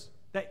words.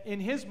 That in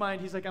his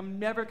mind, he's like, I'm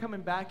never coming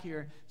back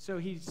here. So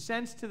he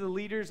sends to the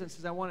leaders and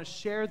says, I want to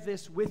share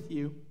this with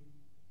you.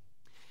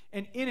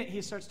 And in it,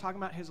 he starts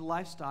talking about his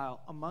lifestyle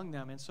among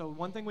them. And so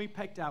one thing we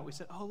picked out, we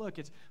said, oh, look,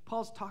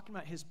 Paul's talking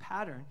about his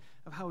pattern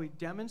of how he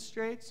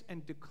demonstrates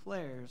and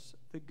declares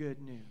the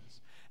good news.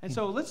 And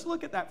so let's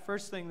look at that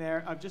first thing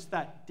there of just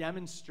that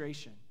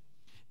demonstration.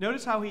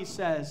 Notice how he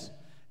says,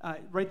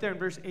 right there in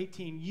verse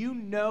 18, you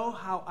know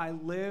how I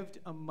lived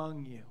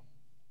among you.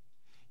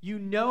 You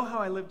know how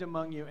I lived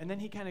among you. And then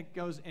he kind of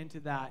goes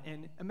into that.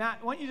 And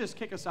Matt, why don't you just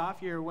kick us off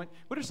here? What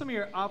are some of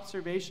your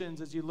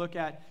observations as you look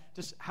at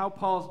just how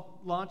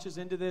Paul launches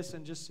into this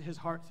and just his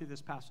heart through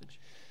this passage?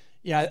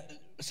 Yeah,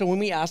 so when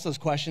we ask those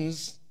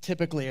questions,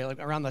 typically like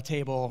around the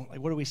table, like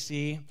what do we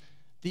see?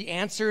 The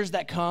answers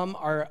that come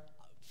are, at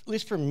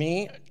least for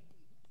me,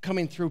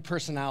 coming through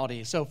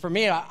personality. So for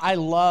me, I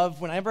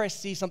love, whenever I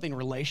see something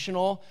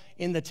relational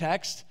in the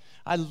text,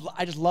 I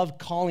just love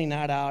calling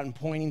that out and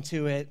pointing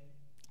to it.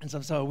 And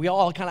so we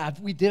all kind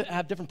of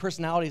have different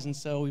personalities, and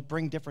so we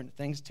bring different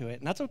things to it,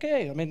 and that's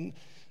okay. I mean,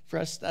 for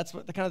us, that's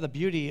what the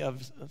beauty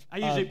of I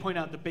usually point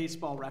out the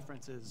baseball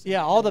references.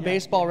 Yeah, all the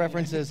baseball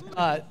references.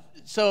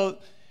 So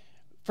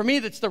for me,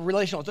 that's the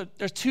relational.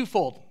 There's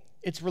twofold.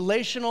 It's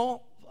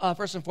relational,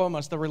 first and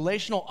foremost, the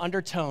relational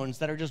undertones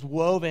that are just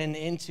woven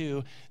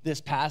into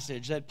this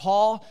passage, that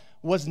Paul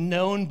was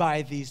known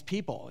by these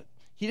people.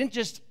 He didn't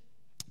just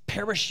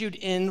parachute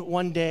in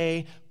one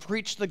day,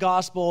 preach the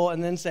gospel,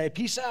 and then say,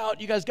 peace out,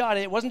 you guys got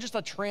it. It wasn't just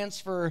a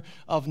transfer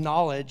of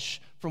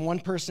knowledge from one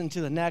person to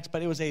the next,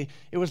 but it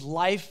was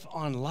life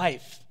on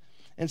life.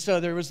 And so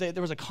there was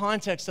a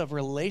context of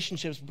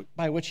relationships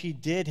by which he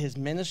did his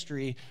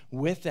ministry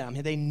with them.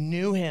 They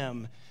knew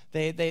him.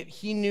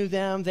 He knew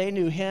them. They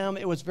knew him.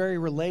 It was very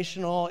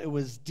relational. It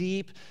was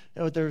deep.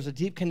 There was a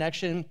deep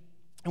connection.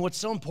 And what's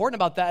so important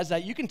about that is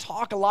that you can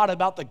talk a lot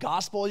about the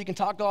gospel. You can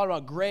talk a lot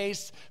about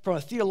grace from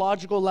a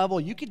theological level.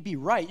 You could be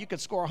right. You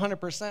could score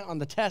 100% on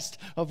the test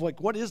of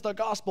like, what is the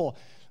gospel?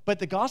 But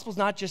the gospel is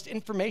not just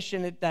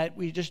information that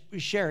we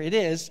share. It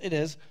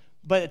is.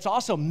 But it's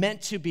also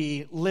meant to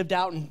be lived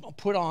out and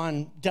put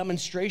on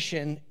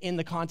demonstration in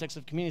the context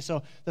of community.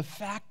 So the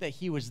fact that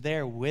he was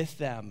there with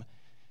them,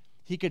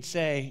 he could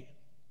say,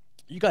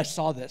 you guys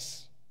saw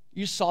this.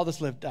 You saw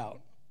this lived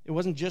out. It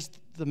wasn't just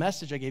the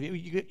message I gave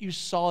you. You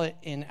saw it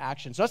in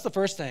action. So that's the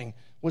first thing,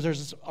 was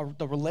there's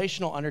the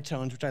relational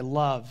undertones, which I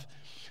love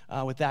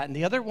with that. And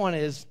the other one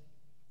is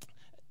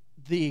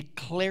the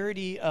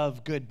clarity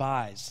of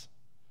goodbyes.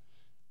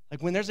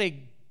 Like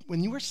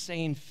when you were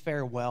saying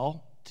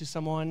farewell to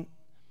someone,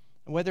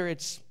 whether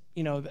it's,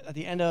 at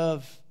the end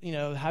of,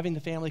 having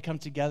the family come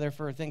together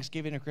for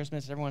Thanksgiving or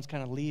Christmas, everyone's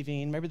kind of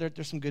leaving. Maybe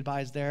there's some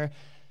goodbyes there.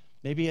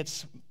 Maybe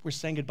we're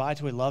saying goodbye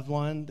to a loved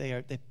one.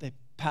 They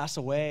pass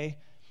away.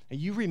 And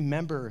you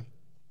remember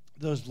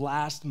those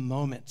last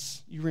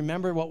moments. You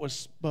remember what was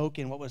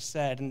spoken, what was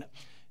said. And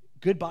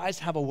goodbyes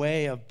have a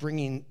way of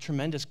bringing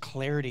tremendous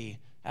clarity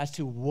as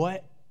to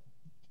what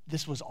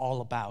this was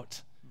all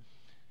about.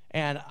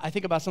 And I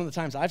think about some of the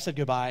times I've said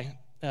goodbye,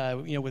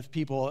 with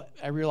people.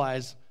 I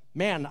realize,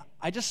 man,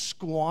 I just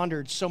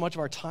squandered so much of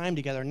our time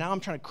together. Now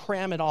I'm trying to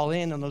cram it all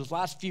in those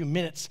last few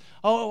minutes.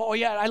 Oh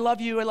yeah, I love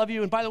you.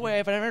 And by the way,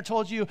 if I never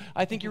told you,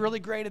 I think you're really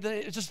great.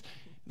 It's just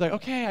like,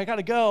 okay, I got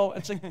to go.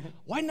 It's like,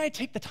 why didn't I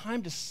take the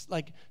time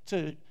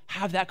to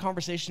have that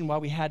conversation while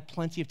we had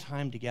plenty of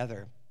time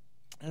together?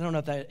 I don't know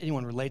if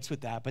anyone relates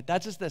with that, but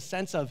that's just the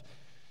sense of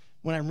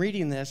when I'm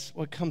reading this,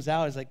 what comes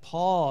out is like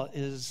Paul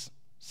is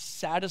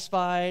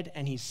satisfied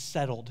and he's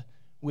settled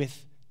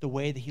with the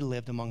way that he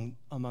lived among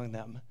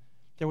them.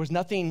 There was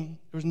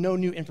no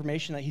new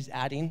information that he's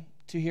adding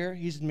to here.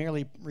 He's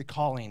merely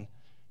recalling,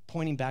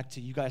 pointing back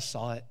to, you guys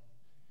saw it.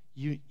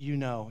 You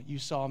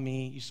saw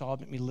me, you saw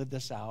me live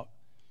this out.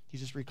 He's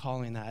just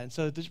recalling that. And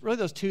so there's really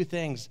those two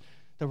things,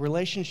 the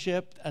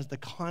relationship as the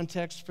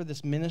context for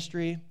this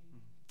ministry,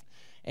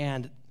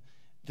 and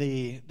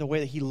the way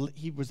that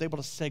he was able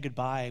to say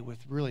goodbye with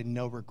really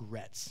no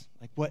regrets.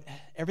 Like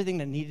everything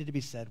that needed to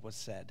be said was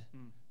said.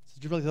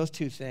 So really those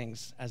two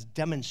things as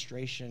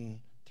demonstration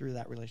through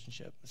that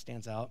relationship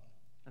stands out.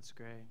 That's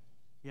great.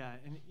 Yeah,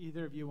 and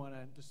either of you want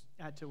to just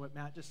add to what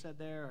Matt just said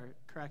there or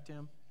correct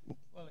him?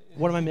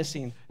 What am I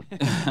missing?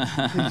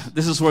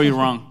 This is where you're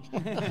wrong.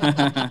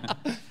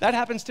 That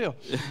happens too.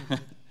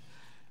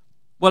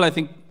 Well, I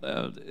think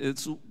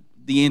it's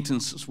the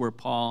instances where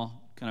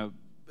Paul kind of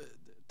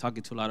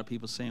talking to a lot of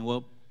people saying,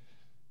 well,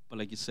 but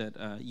like you said,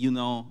 you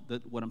know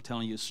that what I'm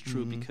telling you is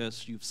true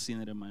because you've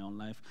seen it in my own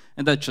life.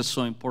 And that's just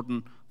so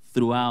important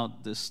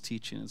throughout this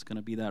teaching. It's going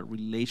to be that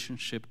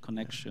relationship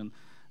connection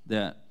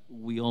that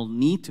we all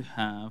need to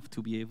have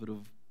to be able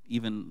to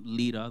even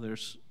lead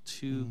others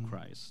to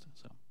Christ.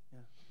 So. Yeah,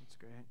 that's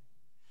great.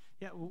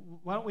 Yeah,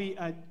 why don't we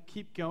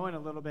keep going a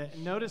little bit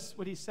and notice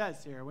what he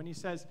says here. When he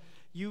says,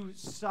 you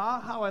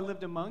saw how I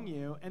lived among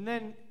you, and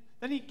then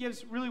he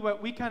gives really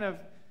what we kind of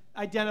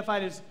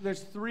identified as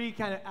there's three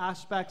kind of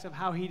aspects of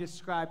how he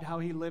described how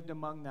he lived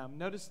among them.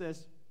 Notice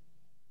this,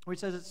 where he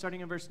says it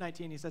starting in verse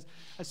 19. He says,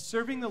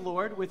 serving the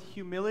Lord with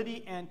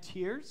humility and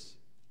tears.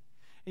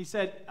 He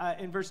said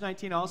in verse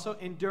 19 also,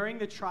 enduring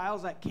the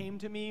trials that came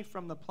to me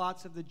from the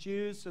plots of the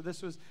Jews. So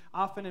this was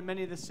often in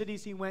many of the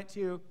cities he went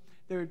to,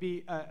 there would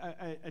be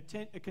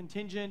a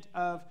contingent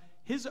of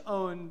his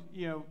own,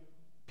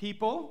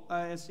 people,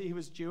 as he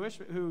was Jewish,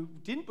 who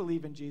didn't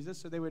believe in Jesus,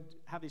 so they would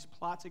have these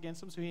plots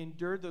against him, so he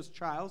endured those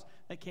trials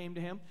that came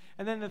to him.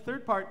 And then the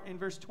third part in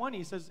verse 20,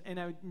 he says, and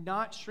I'm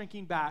not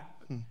shrinking back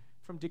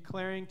from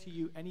declaring to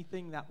you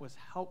anything that was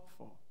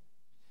helpful.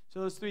 So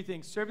those three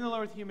things, serving the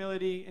Lord with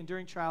humility,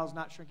 enduring trials,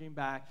 not shrinking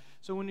back.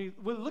 So when we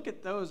look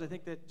at those, I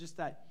think that just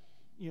that,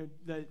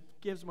 that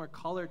gives more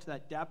color to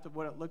that depth of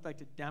what it looked like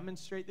to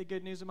demonstrate the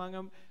good news among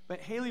them. But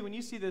Haley, when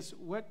you see this,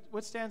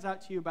 what stands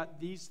out to you about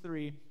these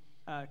three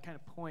kind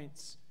of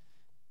points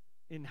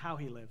in how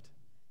he lived?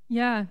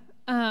 Yeah.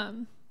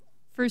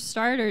 For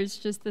starters,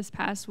 just this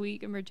past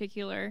week in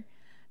particular,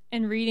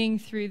 and reading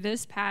through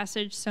this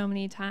passage so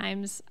many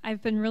times,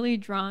 I've been really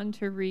drawn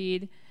to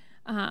read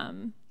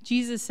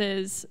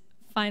Jesus's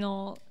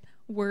final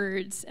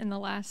words in the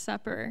Last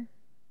Supper,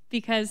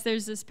 because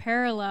there's this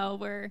parallel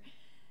where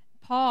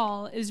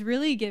Paul is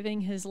really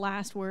giving his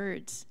last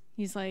words.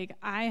 He's like,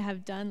 I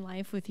have done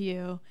life with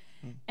you,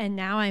 and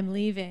now I'm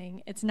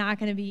leaving. It's not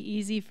going to be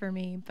easy for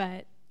me,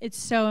 but it's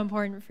so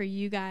important for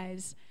you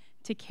guys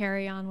to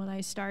carry on what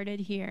I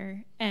started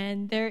here.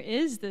 And there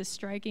is this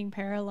striking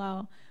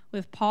parallel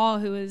with Paul,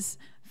 who is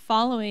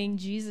following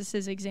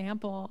Jesus's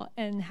example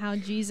and how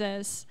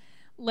Jesus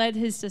led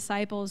his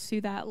disciples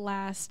through that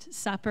Last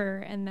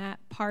Supper and that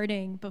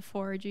parting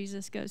before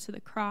Jesus goes to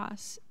the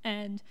cross.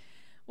 And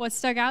what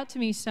stuck out to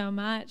me so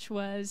much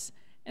was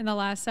in the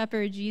Last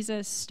Supper,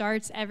 Jesus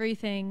starts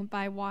everything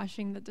by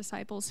washing the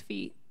disciples'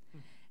 feet.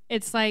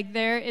 It's like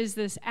there is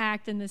this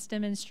act and this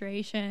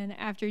demonstration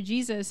after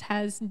Jesus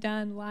has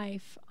done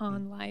life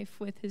on life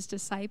with his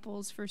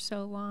disciples for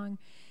so long.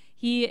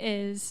 He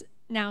is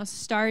now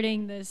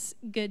starting this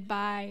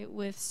goodbye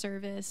with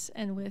service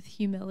and with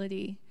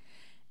humility.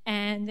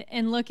 And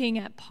in looking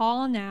at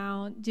Paul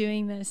now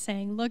doing this,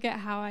 saying, look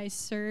at how I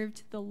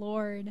served the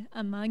Lord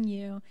among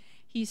you,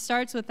 he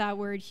starts with that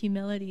word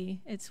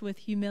humility. It's with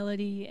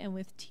humility and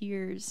with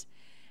tears.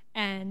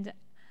 And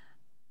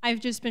I've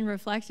just been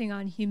reflecting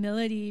on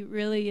humility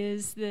really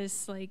is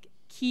this like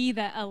key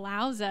that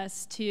allows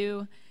us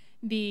to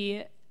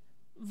be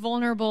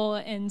vulnerable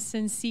and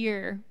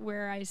sincere,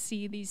 where I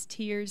see these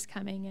tears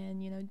coming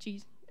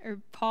in.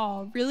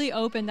 Paul really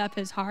opened up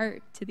his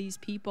heart to these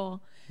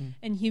people.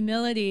 And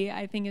humility,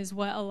 I think, is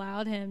what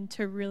allowed him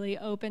to really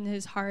open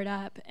his heart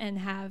up and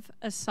have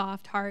a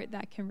soft heart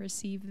that can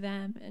receive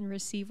them and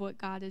receive what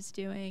God is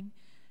doing.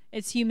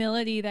 It's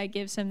humility that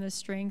gives him the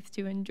strength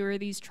to endure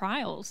these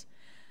trials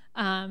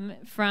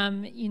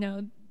from,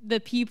 the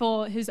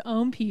people, his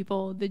own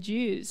people, the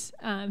Jews,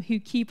 who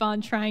keep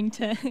on trying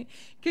to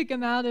kick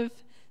him out of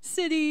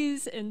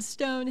cities and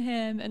stone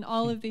him and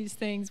all of these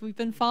things. We've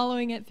been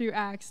following it through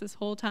Acts this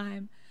whole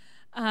time.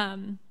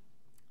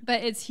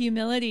 But it's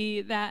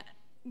humility that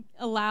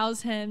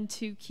allows him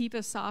to keep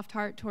a soft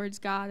heart towards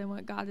God and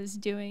what God is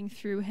doing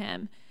through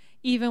him,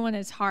 even when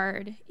it's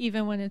hard,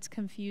 even when it's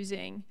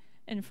confusing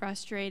and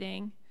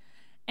frustrating.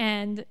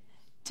 And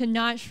to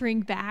not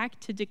shrink back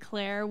to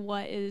declare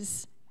what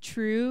is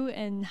true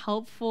and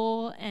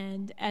helpful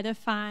and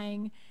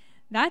edifying,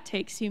 that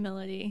takes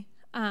humility.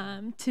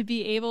 To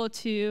be able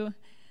to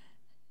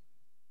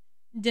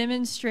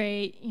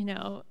demonstrate,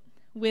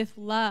 with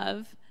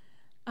love,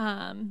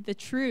 the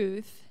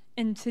truth,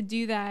 and to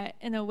do that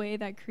in a way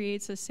that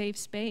creates a safe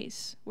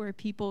space where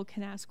people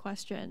can ask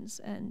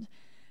questions and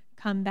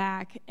come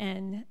back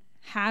and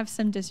have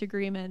some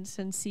disagreements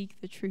and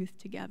seek the truth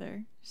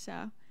together.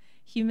 So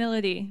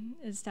humility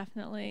is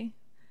definitely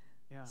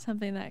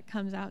something that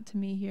comes out to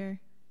me here.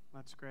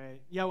 That's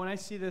great. Yeah, when I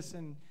see this,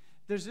 and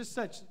there's just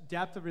such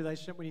depth of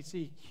relationship when you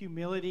see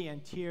humility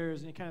and tears,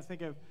 and you kind of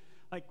think of,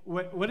 like,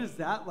 what is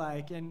that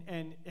like?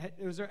 And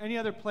was there any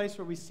other place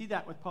where we see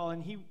that with Paul?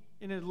 And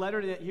In a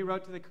letter that he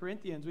wrote to the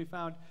Corinthians, we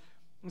found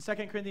in 2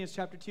 Corinthians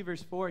chapter 2,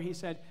 verse 4, he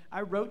said,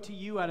 I wrote to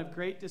you out of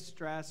great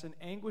distress and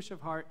anguish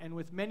of heart and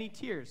with many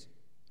tears.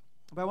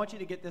 But I want you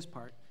to get this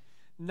part.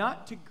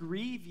 Not to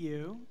grieve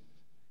you,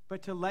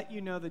 but to let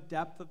you know the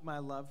depth of my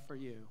love for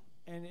you.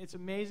 And it's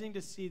amazing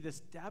to see this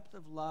depth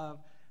of love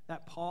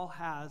that Paul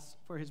has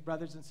for his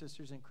brothers and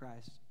sisters in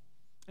Christ.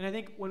 And I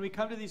think when we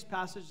come to these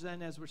passages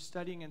then, as we're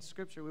studying in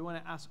Scripture, we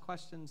want to ask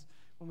questions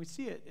when we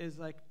see it, is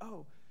like,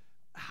 oh,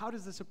 how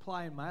does this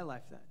apply in my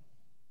life then?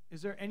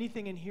 Is there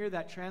anything in here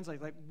that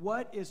translates? Like,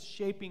 what is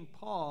shaping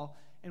Paul,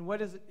 and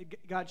what is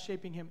God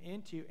shaping him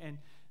into? And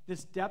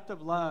this depth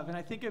of love. And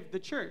I think of the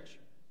church.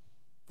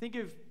 Think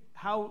of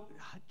how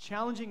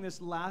challenging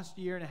this last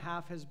year and a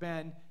half has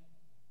been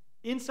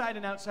inside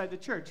and outside the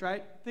church,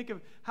 right? Think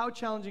of how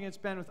challenging it's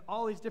been with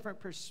all these different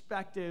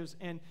perspectives,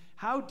 and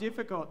how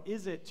difficult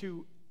is it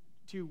to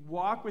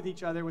walk with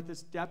each other with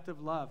this depth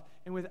of love,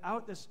 and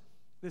without this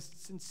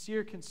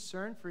sincere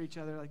concern for each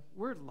other. Like,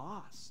 we're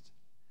lost.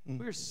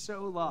 We're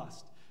so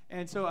lost.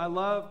 And so I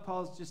love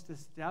Paul's just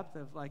this depth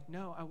of like,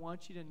 no, I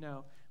want you to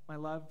know my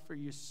love for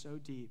you is so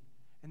deep.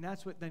 And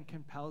that's what then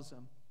compels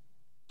him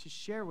to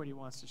share what he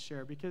wants to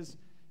share, because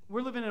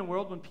we're living in a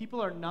world when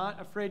people are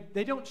not afraid.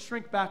 They don't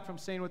shrink back from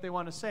saying what they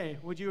want to say.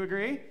 Would you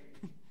agree?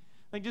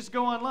 Like, just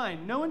go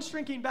online. No one's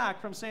shrinking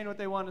back from saying what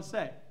they want to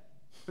say.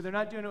 But they're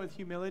not doing it with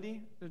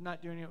humility. They're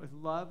not doing it with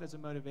love as a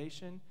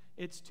motivation.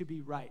 It's to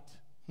be right.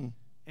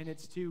 And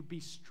it's to be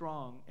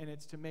strong. And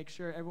it's to make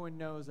sure everyone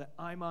knows that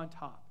I'm on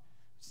top.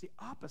 It's the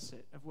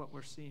opposite of what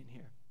we're seeing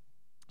here.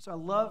 So I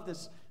love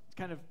this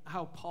kind of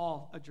how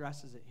Paul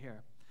addresses it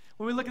here.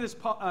 When we look at this,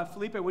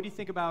 Felipe, what do you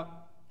think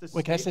about this?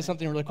 Wait, can I say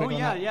something really quick on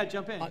that? Yeah,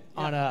 jump in.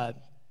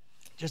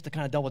 Just to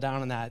kind of double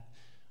down on that.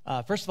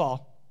 First of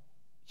all,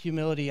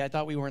 humility. I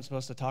thought we weren't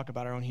supposed to talk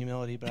about our own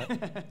humility, but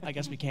I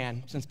guess we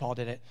can since Paul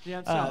did it. Yeah,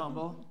 I'm so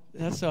humble.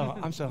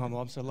 I'm so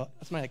humble.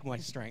 That's my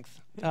strength.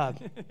 No,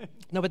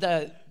 but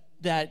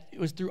that it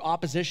was through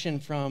opposition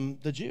from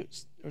the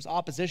Jews. There was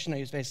opposition that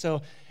he was faced.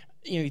 So,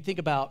 you think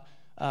about,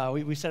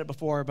 we said it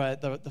before,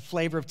 but the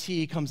flavor of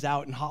tea comes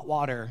out in hot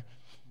water.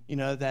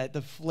 That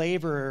the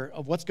flavor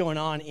of what's going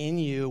on in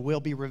you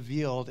will be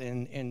revealed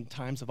in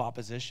times of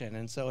opposition.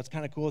 And so it's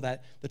kind of cool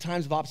that the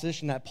times of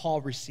opposition that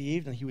Paul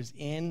received and he was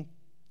in,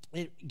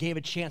 it gave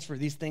a chance for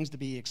these things to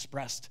be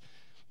expressed.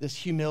 This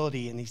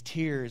humility and these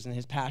tears and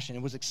his passion,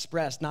 it was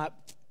expressed not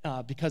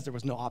because there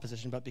was no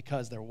opposition, but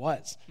because there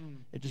was.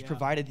 It just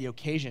provided the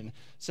occasion.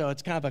 So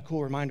it's kind of a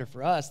cool reminder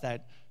for us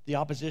that the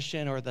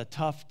opposition or the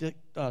tough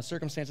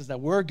circumstances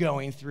that we're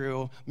going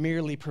through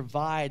merely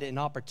provide an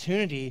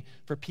opportunity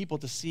for people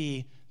to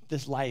see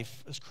this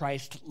life, this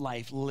Christ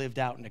life lived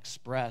out and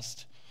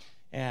expressed.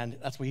 And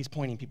that's what he's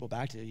pointing people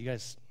back to. You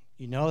guys,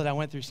 that I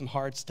went through some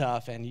hard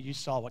stuff and you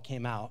saw what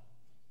came out.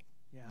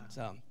 Yeah,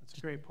 so that's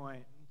a great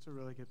point. That's a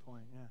really good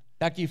point, yeah.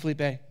 Back to you,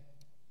 Felipe.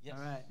 Yes.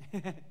 All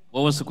right.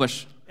 What was the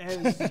question?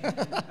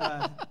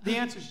 The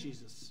answer is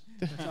Jesus.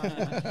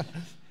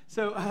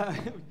 So,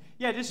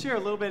 just share a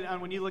little bit on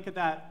when you look at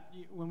that,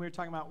 when we were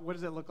talking about what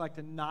does it look like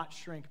to not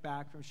shrink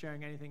back from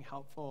sharing anything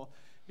helpful,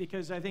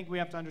 because I think we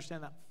have to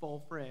understand that full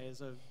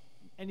phrase of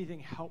anything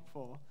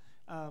helpful.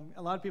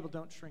 A lot of people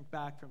don't shrink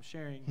back from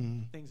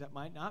sharing things that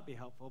might not be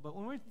helpful, but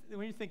when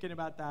you're thinking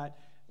about that,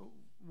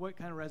 what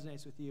kind of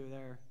resonates with you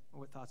there, or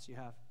what thoughts do you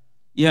have?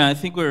 Yeah, I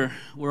think we're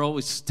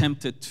always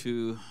tempted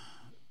to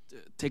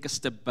take a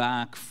step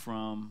back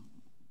from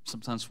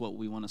sometimes what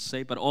we want to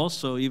say, but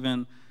also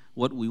even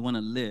what we want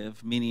to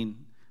live,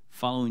 meaning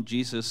following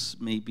Jesus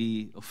may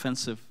be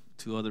offensive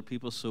to other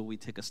people, so we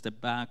take a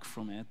step back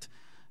from it,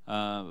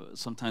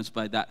 sometimes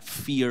by that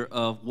fear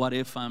of what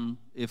if I'm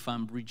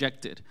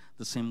rejected,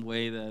 the same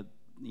way that,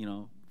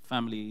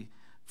 family,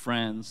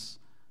 friends,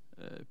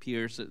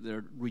 peers,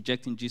 they're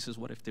rejecting Jesus,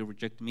 what if they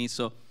reject me?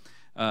 So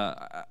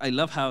I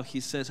love how he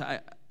says, I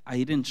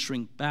didn't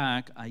shrink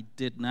back, I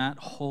did not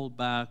hold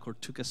back or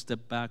took a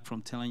step back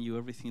from telling you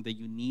everything that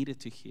you needed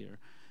to hear.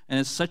 And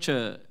it's such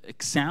an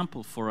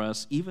example for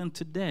us, even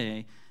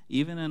today,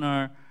 even in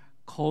our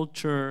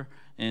culture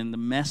and the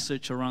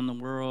message around the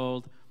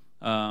world,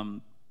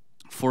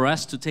 for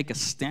us to take a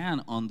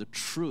stand on the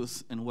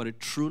truth and what it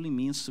truly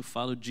means to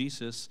follow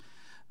Jesus,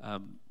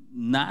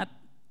 not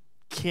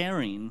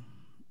caring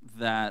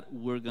that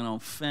we're going to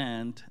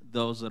offend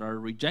those that are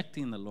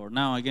rejecting the Lord.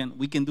 Now, again,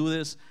 we can do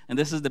this, and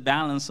this is the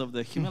balance of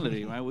the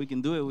humility, right? We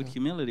can do it with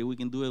humility. We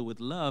can do it with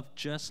love,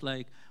 just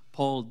like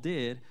Paul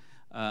did.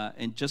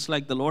 And just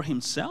like the Lord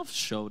himself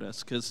showed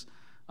us, because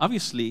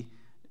obviously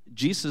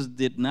Jesus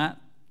did not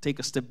take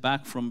a step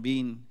back from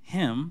being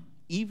him,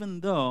 even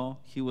though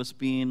he was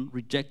being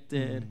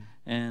rejected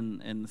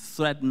and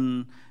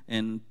threatened,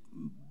 and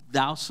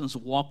thousands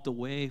walked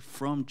away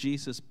from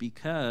Jesus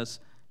because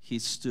he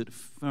stood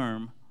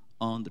firm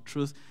on the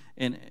truth.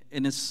 And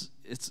it's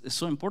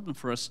so important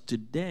for us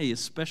today,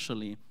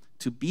 especially,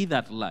 to be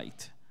that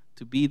light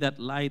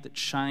that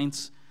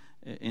shines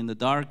in the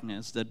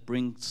darkness, that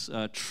brings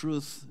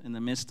truth in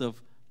the midst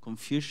of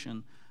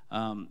confusion,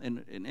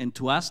 And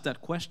to ask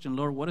that question,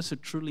 Lord, what does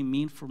it truly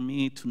mean for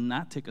me to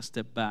not take a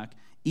step back,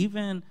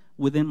 even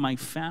within my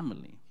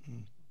family,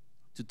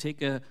 to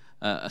take a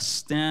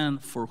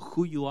stand for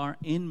who you are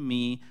in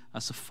me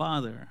as a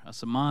father,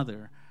 as a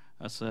mother,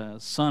 as a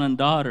son and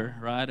daughter,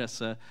 right?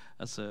 As a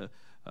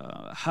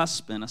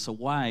husband, as a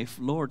wife.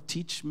 Lord,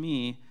 teach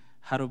me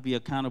how to be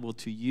accountable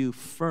to you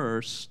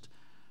first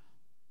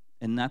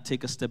and not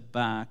take a step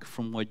back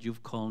from what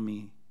you've called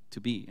me to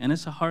be. And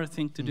it's a hard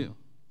thing to do,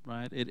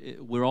 right?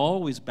 We're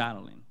always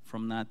battling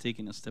from not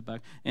taking a step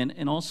back.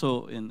 And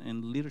also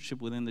in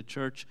leadership within the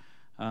church,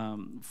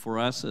 for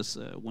us as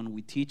when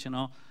we teach and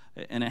all,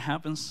 and it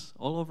happens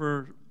all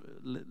over,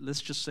 let's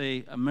just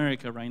say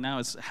America right now,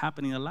 it's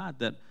happening a lot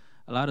that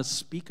a lot of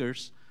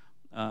speakers,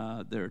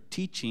 they're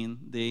teaching,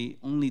 they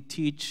only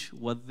teach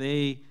what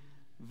they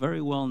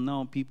very well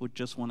know people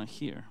just want to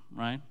hear,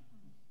 right?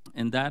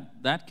 And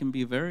that can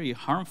be very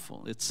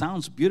harmful. It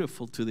sounds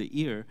beautiful to the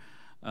ear,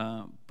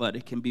 but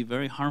it can be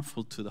very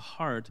harmful to the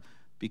heart,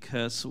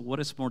 because what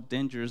is more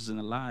dangerous than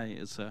a lie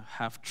is a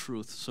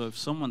half-truth. So if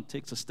someone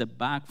takes a step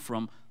back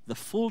from the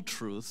full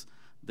truth,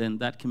 then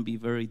that can be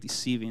very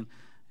deceiving.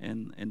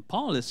 And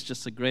Paul is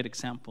just a great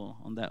example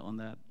on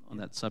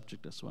that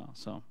subject as well.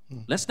 So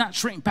let's not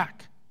shrink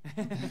back.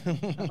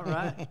 All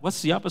right.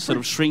 What's the opposite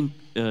of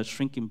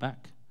shrinking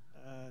back?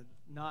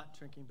 Not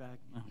shrinking back.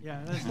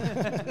 Yeah.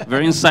 That's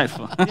Very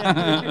insightful.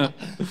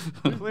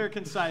 clear,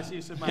 concise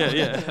use of my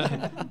Yeah, words.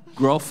 yeah.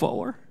 Grow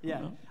forward. Yeah.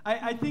 You know?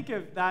 I think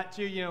of that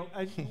too,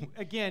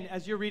 again,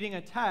 as you're reading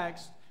a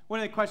text, one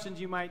of the questions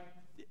you might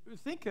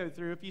think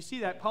through, if you see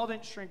that Paul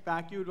didn't shrink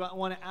back, you would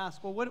want to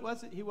ask, well, what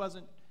was it he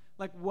wasn't,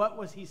 like, what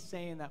was he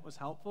saying that was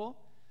helpful?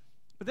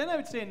 But then I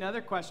would say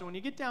another question, when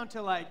you get down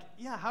to like,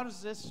 yeah, how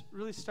does this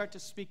really start to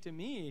speak to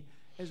me,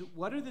 is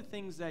what are the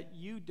things that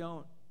you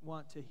don't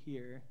want to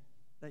hear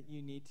that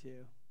you need to?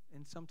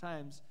 And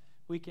sometimes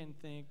we can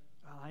think,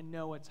 well, I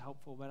know what's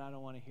helpful, but I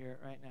don't want to hear it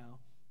right now.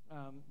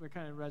 We're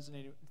kind of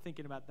resonating,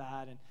 thinking about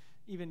that, and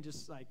even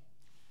just like,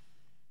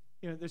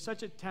 there's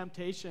such a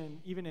temptation,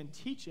 even in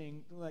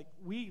teaching, like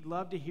we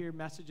love to hear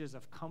messages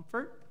of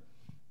comfort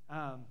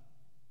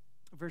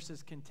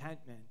versus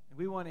contentment. And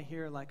we want to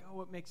hear like, oh,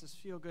 what makes us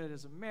feel good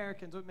as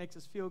Americans? What makes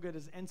us feel good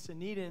as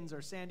Encinitans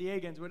or San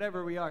Diegans,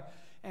 whatever we are?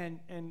 And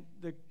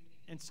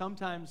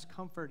sometimes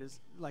comfort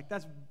is like,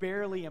 that's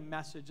barely a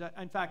message.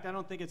 In fact, I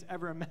don't think it's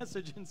ever a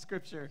message in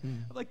Scripture.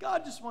 Like,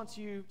 God just wants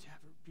you to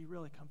be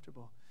really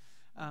comfortable.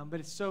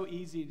 But it's so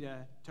easy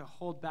to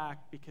hold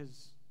back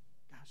because,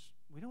 gosh,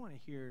 sometimes we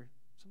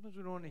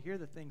don't want to hear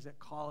the things that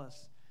call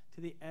us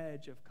to the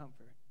edge of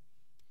comfort.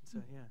 So,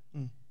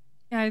 yeah.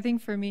 Yeah, I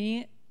think for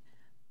me,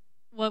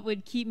 what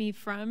would keep me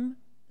from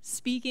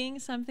speaking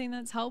something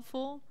that's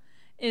helpful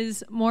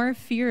is more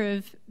fear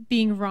of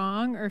being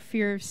wrong or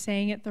fear of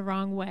saying it the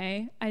wrong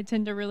way. I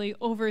tend to really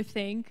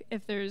overthink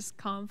if there's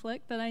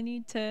conflict that I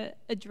need to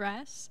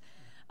address.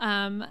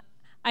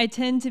 I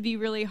tend to be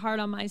really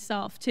hard on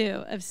myself,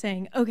 too, of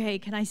saying, okay,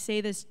 can I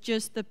say this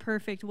just the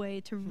perfect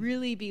way to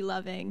really be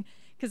loving?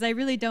 Because I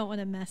really don't want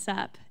to mess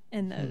up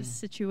in those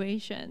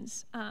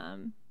situations.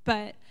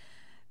 But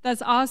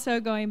that's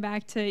also going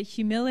back to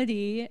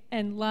humility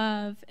and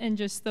love and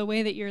just the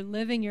way that you're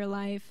living your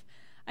life.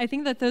 I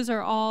think that those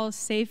are all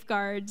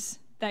safeguards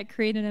that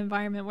create an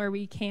environment where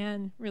we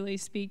can really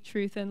speak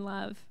truth and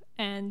love.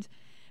 And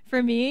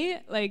for me,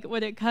 like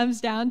when it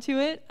comes down to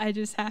it, I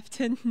just have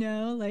to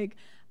know, like,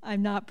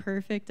 I'm not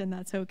perfect and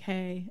that's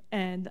okay.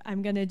 And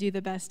I'm going to do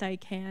the best I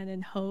can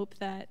and hope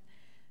that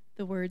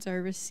the words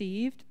are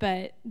received.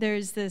 But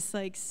there's this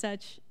like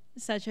such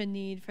a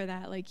need for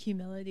that like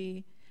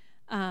humility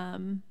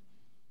and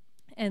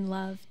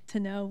love to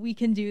know we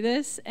can do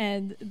this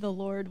and the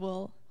Lord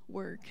will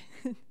work.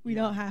 We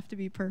don't have to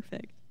be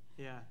perfect.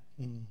 Yeah.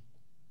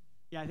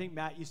 Yeah, I think,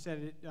 Matt, you said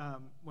it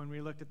when we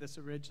looked at this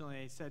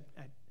originally. He said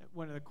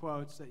one of the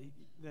quotes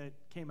that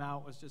came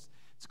out was just,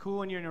 it's cool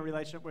when you're in a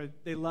relationship where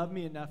they love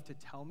me enough to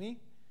tell me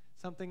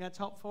something that's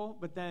helpful,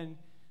 but then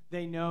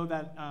they know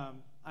that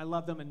I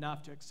love them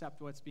enough to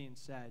accept what's being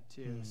said,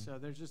 too. So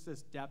there's just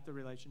this depth of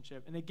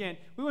relationship. And again,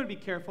 we want to be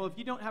careful. If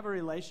you don't have a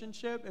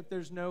relationship, if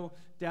there's no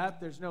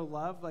depth, there's no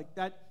love, like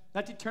that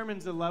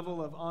determines the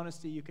level of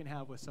honesty you can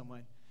have with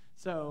someone.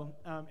 So,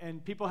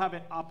 and people have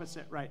it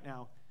opposite right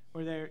now,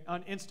 where they're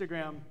on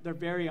Instagram, they're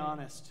very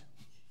honest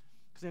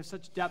because they have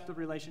such depth of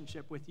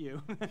relationship with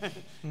you.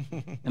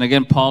 And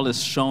again, Paul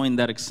is showing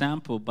that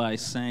example by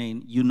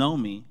saying, you know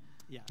me.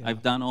 Yeah.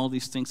 I've done all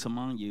these things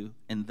among you,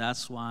 and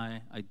that's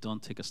why I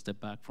don't take a step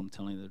back from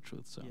telling the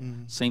truth. So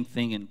same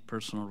thing in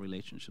personal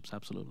relationships,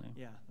 absolutely.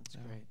 Yeah, that's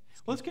great.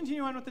 Well, let's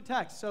continue on with the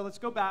text. So let's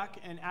go back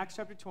in Acts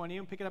chapter 20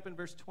 and pick it up in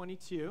verse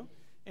 22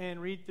 and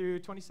read through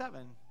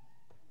 27.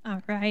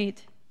 All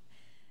right.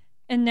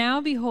 And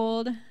now,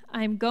 behold,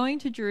 I am going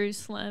to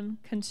Jerusalem,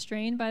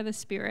 constrained by the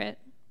Spirit,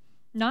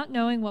 not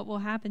knowing what will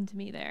happen to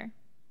me there,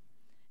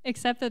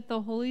 except that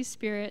the Holy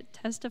Spirit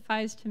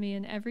testifies to me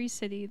in every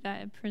city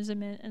that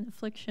imprisonment and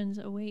afflictions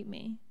await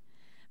me.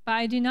 But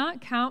I do not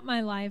count my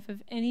life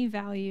of any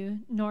value,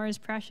 nor as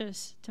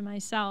precious to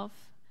myself,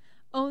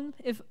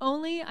 If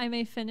only I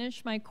may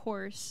finish my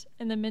course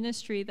in the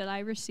ministry that I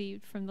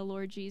received from the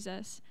Lord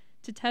Jesus,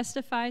 to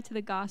testify to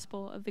the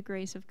gospel of the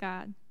grace of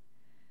God.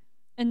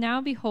 And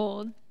now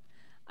behold,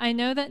 I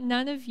know that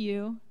none of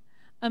you,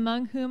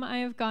 among whom I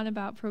have gone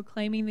about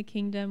proclaiming the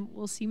kingdom,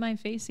 will see my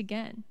face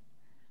again.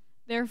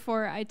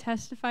 Therefore I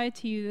testify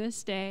to you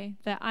this day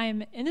that I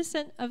am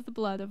innocent of the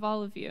blood of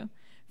all of you,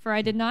 for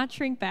I did not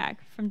shrink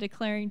back from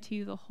declaring to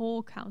you the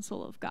whole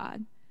counsel of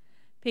God.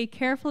 Pay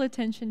careful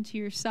attention to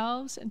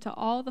yourselves and to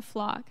all the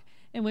flock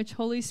in which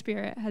Holy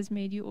Spirit has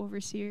made you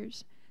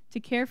overseers,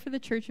 to care for the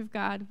church of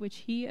God, which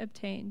he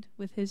obtained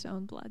with his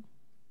own blood.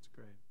 That's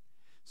great.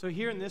 So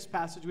here in this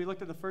passage, we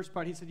looked at the first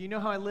part. He said, you know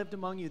how I lived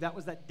among you. That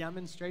was that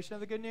demonstration of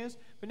the good news.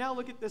 But now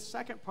look at this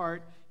second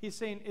part. He's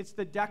saying it's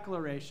the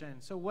declaration.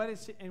 So what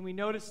is, and we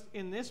noticed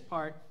in this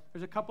part,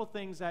 there's a couple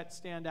things that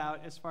stand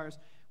out as far as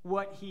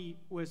what he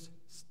was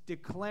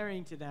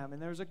declaring to them.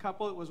 And there was a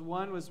couple. It was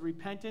one was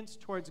repentance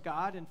towards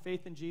God and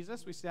faith in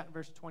Jesus. We see that in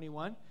verse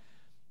 21.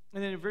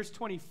 And then in verse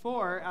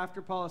 24,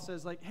 after Paul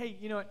says, like, hey,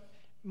 you know what?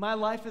 My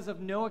life is of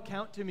no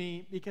account to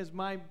me because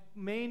my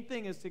main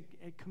thing is to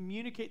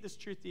communicate this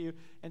truth to you.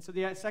 And so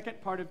the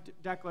second part of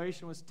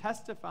declaration was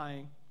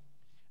testifying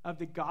of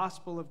the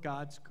gospel of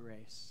God's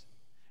grace.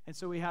 And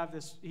so we have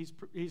this,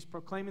 he's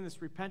proclaiming this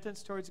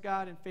repentance towards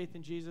God and faith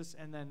in Jesus,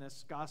 and then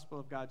this gospel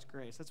of God's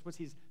grace. That's what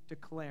he's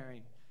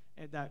declaring,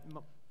 and that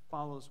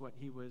follows what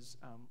he was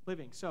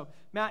living. So,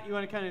 Matt, you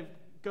want to kind of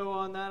go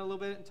on that a little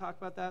bit and talk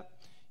about that?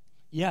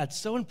 Yeah, it's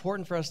so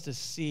important for us to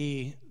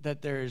see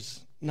that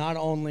there's not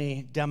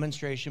only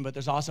demonstration, but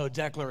there's also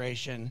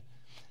declaration.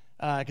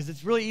 Because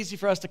it's really easy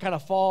for us to kind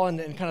of fall and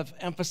kind of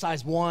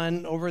emphasize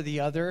one over the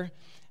other.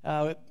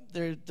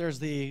 There's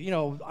the, you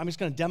know, I'm just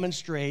going to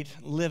demonstrate,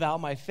 live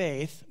out my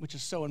faith, which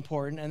is so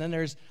important. And then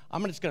there's,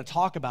 I'm just going to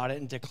talk about it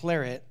and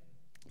declare it.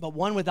 But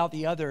one without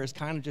the other is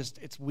kind of just,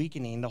 it's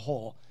weakening the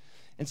whole.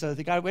 And so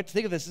we have to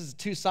think of this as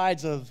two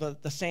sides of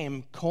the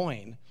same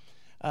coin.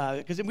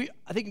 Because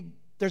I think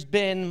there's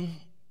been,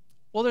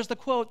 well, there's the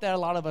quote that a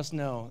lot of us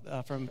know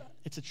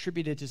it's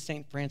attributed to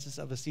St. Francis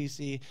of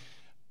Assisi: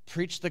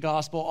 preach the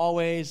gospel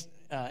always,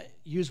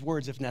 use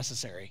words if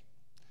necessary.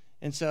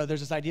 And so there's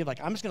this idea of like,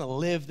 I'm just going to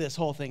live this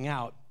whole thing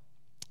out,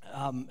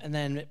 and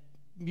then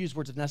use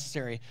words if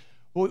necessary.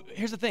 Well,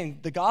 here's the thing.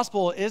 The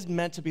gospel is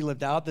meant to be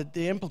lived out.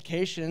 The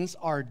implications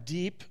are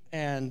deep,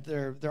 and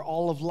they're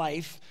all of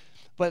life.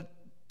 But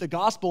the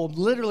gospel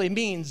literally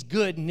means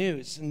good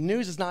news. And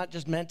news is not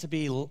just meant to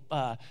be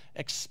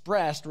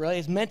expressed, really.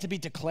 It's meant to be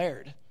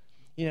declared.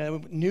 You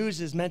know, news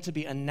is meant to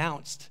be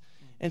announced.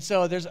 And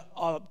so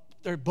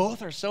they're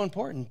both are so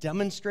important.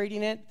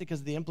 Demonstrating it because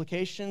of the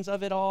implications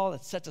of it all.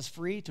 It sets us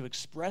free to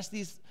express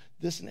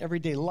this in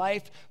everyday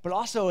life. But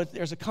also,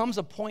 comes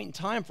a point in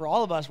time for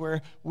all of us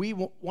where we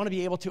want to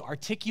be able to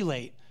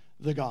articulate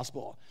the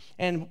gospel.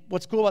 And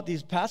what's cool about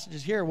these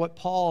passages here, what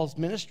Paul's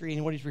ministry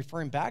and what he's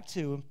referring back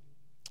to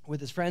with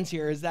his friends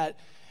here, is that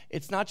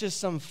it's not just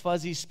some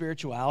fuzzy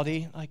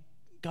spirituality, like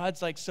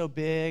God's like so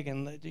big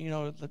and, you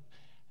know,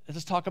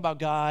 let's talk about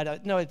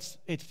God. No, it's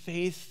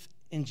faith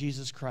in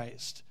Jesus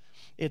Christ.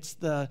 It's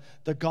the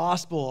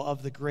gospel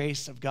of the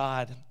grace of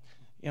God,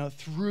 you know,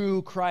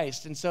 through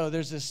Christ. And so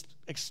there's this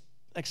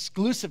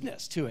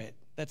exclusiveness to it.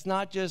 That's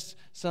not just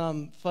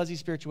some fuzzy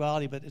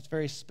spirituality, but it's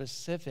very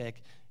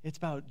specific. It's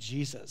about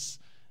Jesus.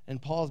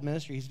 And Paul's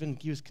ministry,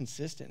 he was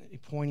consistent,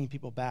 pointing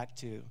people back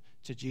to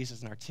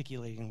Jesus and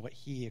articulating what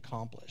he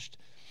accomplished.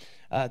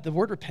 The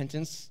word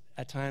repentance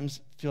at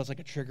times feels like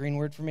a triggering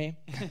word for me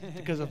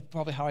because of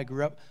probably how I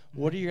grew up.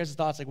 What are your guys'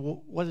 thoughts? Like,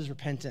 what is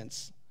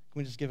repentance? Can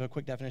we just give a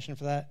quick definition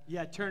for that?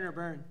 Yeah, turn or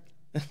burn.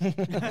 Turn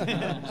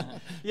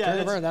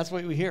or burn, that's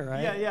what we hear,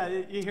 right? Yeah,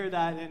 you hear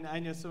that, and I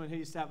know someone who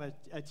used to have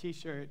a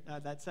T-shirt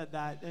that said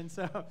that, and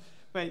so,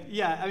 but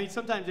yeah, I mean,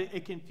 sometimes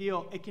it can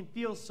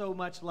feel so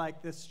much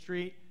like the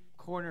street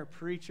corner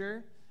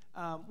preacher,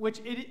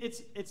 which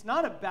it's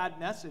not a bad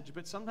message,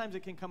 but sometimes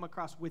it can come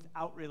across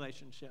without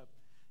relationship,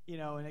 you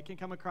know, and it can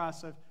come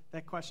across of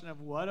that question of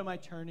what am I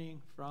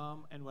turning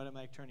from and what am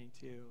I turning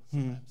to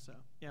sometimes. So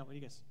yeah, what do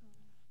you guys?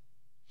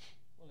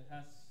 Well, it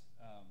has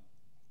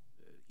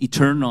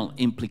eternal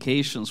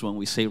implications when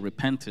we say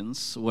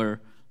repentance,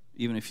 where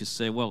even if you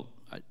say, well,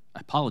 I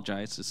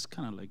apologize, it's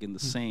kind of like in the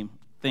same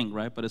thing,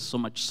 right? But it's so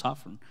much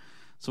softened.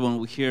 So when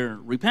we hear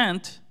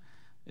repent,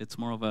 it's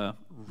more of a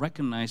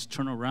recognize,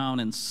 turn around,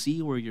 and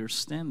see where you're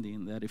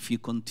standing, that if you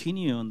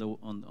continue on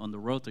the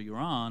road that you're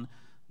on,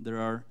 there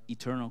are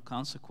eternal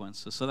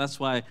consequences. So that's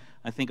why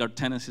I think our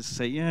tendency is to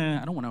say,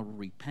 yeah, I don't want to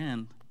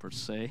repent per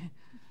se,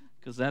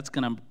 because that's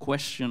going to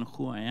question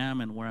who I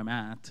am and where I'm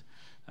at.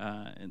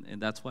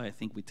 And that's why I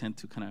think we tend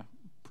to kind of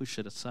push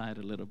it aside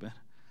a little bit.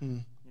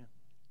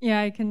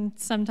 Yeah, I can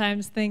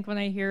sometimes think when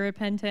I hear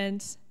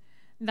repentance,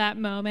 that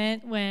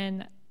moment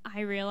when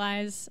I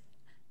realize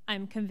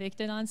I'm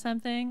convicted on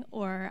something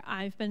or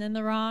I've been in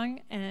the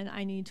wrong and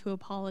I need to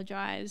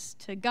apologize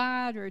to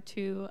God or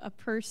to a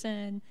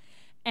person,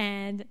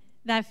 and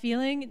that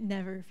feeling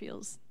never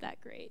feels that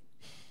great.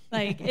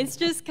 Like, it's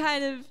just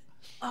kind of,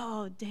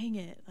 oh, dang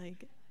it.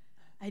 Like,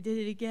 I did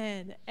it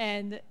again.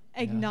 And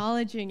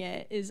acknowledging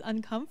it is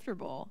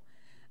uncomfortable.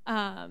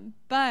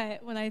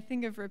 But when I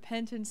think of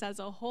repentance as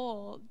a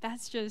whole,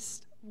 that's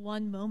just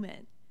one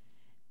moment.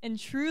 And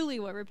truly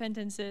what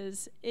repentance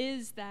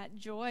is that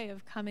joy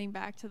of coming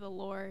back to the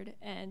Lord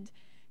and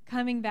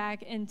coming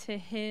back into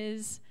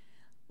his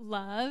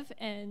love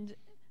and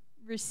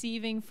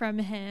receiving from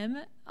him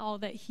all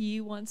that he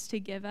wants to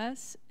give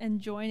us and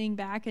joining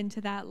back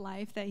into that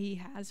life that he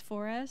has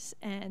for us.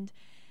 And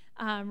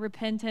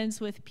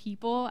repentance with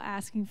people,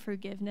 asking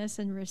forgiveness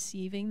and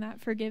receiving that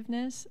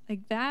forgiveness,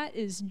 like that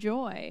is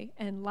joy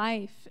and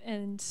life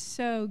and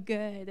so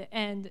good.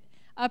 And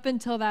up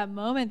until that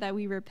moment that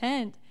we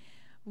repent,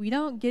 we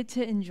don't get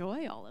to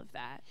enjoy all of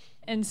that.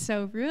 And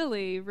so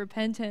really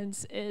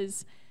repentance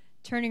is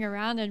turning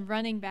around and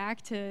running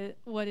back to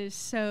what is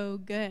so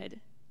good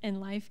and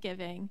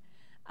life-giving.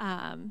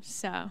 And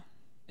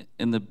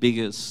the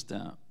biggest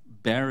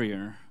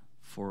barrier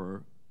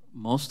for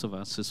most of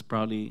us is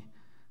probably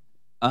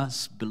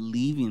us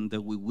believing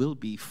that we will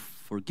be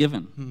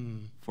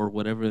forgiven for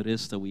whatever it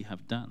is that we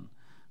have done.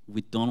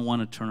 We don't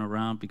want to turn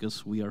around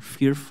because we are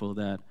fearful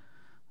that,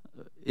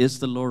 is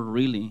the Lord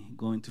really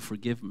going to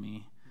forgive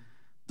me?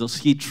 Does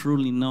he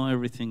truly know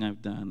everything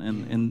I've done?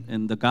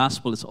 And the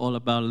gospel is all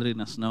about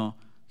letting us know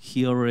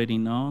he already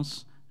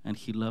knows and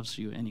he loves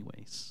you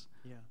anyways.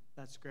 Yeah,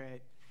 that's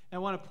great. And I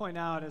want to point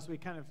out as we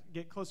kind of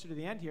get closer to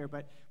the end here,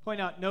 but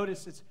point out,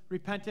 notice it's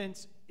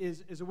repentance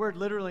is a word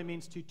literally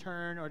means to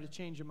turn or to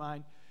change your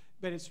mind,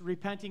 but it's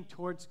repenting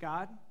towards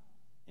God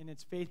and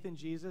it's faith in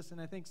Jesus.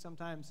 And I think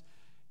sometimes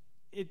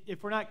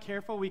if we're not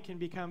careful, we can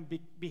become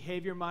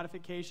behavior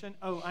modification.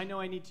 Oh, I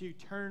know I need to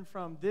turn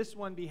from this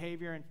one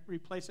behavior and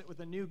replace it with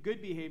a new good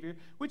behavior,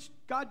 which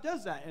God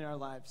does that in our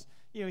lives.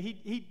 You know,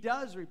 he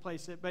does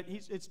replace it, but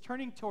it's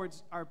turning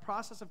towards, our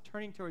process of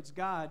turning towards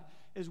God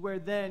is where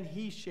then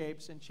he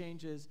shapes and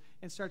changes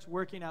and starts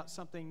working out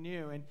something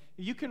new. And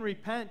you can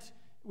repent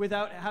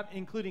without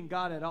including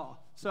God at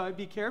all. So I'd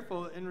be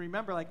careful and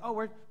remember, like, oh,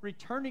 we're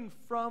returning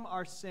from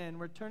our sin.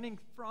 We're turning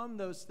from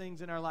those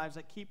things in our lives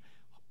that keep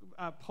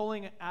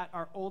pulling at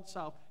our old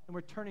self, and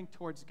we're turning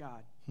towards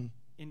God.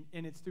 And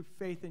it's through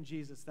faith in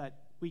Jesus that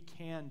we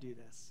can do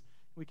this.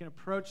 We can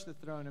approach the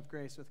throne of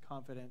grace with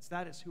confidence.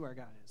 That is who our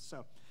God is.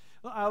 So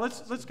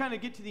let's kind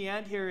of get to the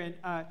end here. And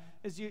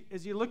as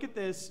you look at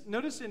this,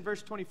 notice in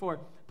verse 24,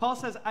 Paul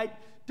says, I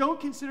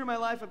don't consider my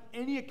life of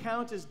any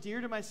account as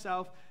dear to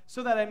myself,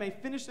 so that I may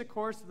finish the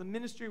course of the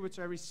ministry which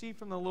I received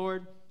from the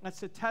Lord. That's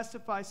to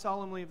testify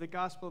solemnly of the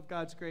gospel of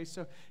God's grace.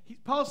 So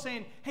Paul's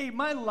saying, hey,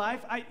 my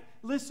life, I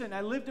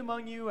lived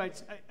among you, I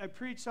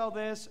preached all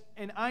this,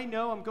 and I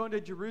know I'm going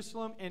to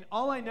Jerusalem, and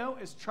all I know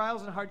is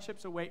trials and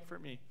hardships await for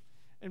me.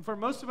 And for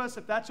most of us,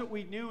 if that's what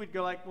we knew, we'd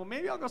go like, well,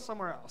 maybe I'll go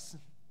somewhere else.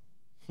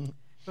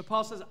 But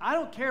Paul says, I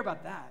don't care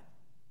about that.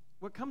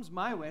 What comes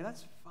my way,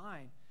 that's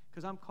fine,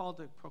 because I'm called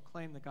to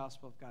proclaim the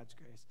gospel of God's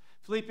grace.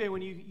 Felipe,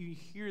 when you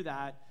hear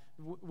that,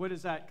 what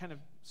does that kind of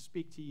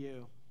speak to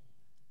you?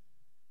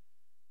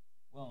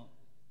 Well,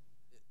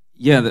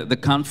 yeah, the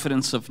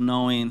confidence of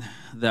knowing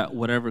that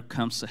whatever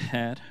comes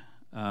ahead,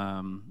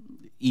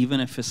 even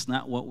if it's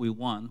not what we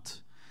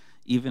want,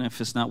 even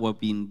if it's not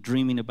what we've been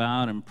dreaming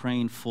about and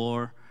praying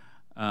for,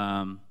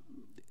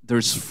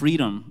 there's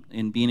freedom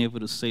in being able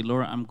to say,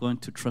 Lord, I'm going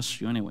to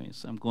trust you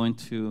anyways. I'm going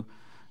to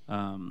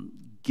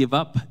give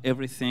up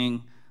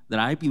everything that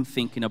I've been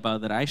thinking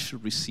about that I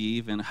should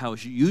receive and how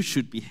you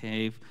should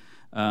behave.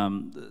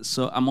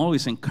 So I'm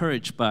always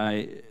encouraged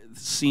by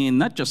seeing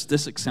not just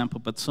this example,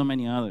 but so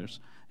many others.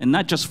 And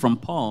not just from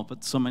Paul,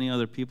 but so many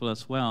other people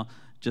as well,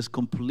 just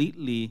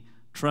completely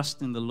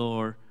trusting the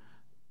Lord,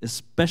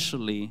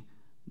 especially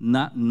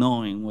not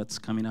knowing what's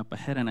coming up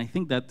ahead. And I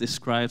think that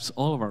describes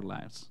all of our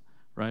lives,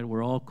 right?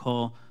 We're all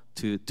called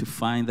to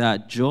find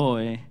that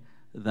joy,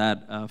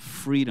 that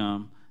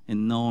freedom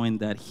in knowing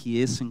that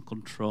he is in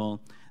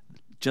control.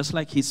 Just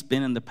like he's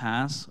been in the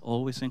past,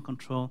 always in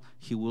control,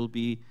 he will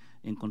be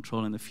in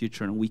control in the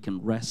future, and we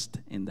can rest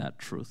in that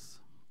truth.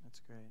 That's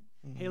great.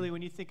 Mm-hmm. Haley,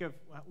 when you think of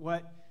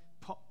what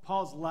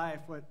Paul's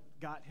life, what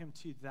got him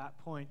to that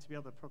point to be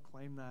able to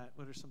proclaim that,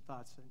 what are some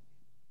thoughts?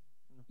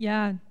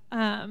 Yeah,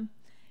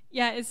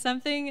 it's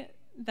something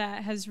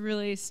that has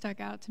really stuck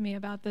out to me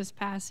about this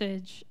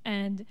passage.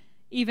 And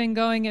even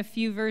going a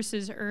few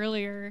verses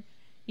earlier,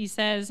 he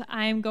says,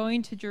 I am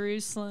going to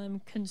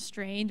Jerusalem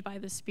constrained by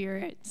the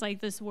Spirit. It's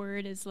like this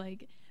word is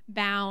like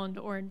bound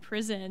or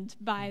imprisoned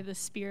by the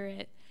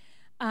Spirit.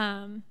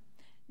 Fully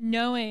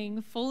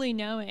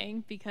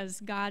knowing,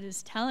 because God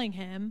is telling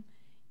him,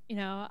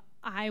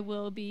 I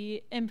will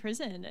be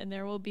imprisoned and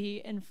there will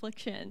be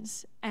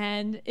inflictions.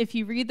 And if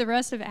you read the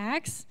rest of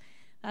Acts,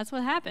 that's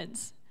what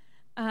happens.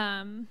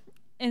 And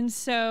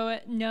so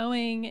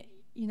knowing,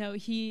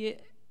 he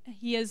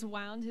has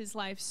wound his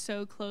life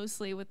so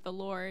closely with the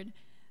Lord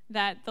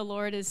that the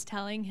Lord is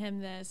telling him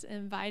this,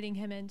 inviting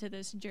him into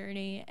this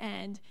journey.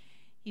 And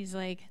he's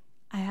like,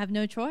 I have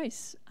no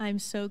choice. I'm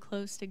so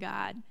close to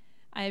God.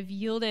 I have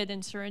yielded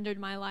and surrendered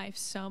my life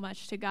so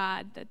much to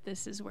God that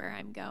this is where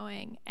I'm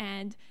going.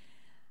 And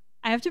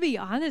I have to be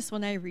honest,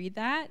 when I read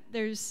that,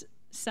 there's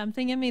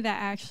something in me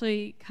that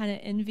actually kind of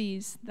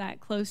envies that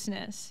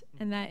closeness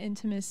and that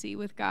intimacy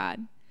with God.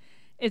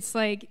 It's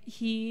like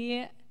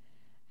he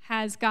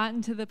has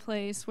gotten to the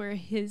place where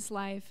his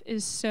life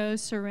is so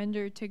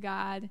surrendered to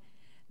God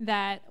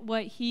that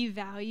what he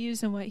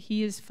values and what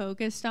he is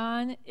focused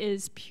on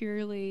is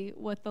purely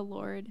what the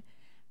Lord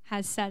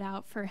has set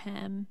out for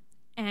him.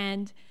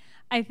 And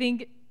I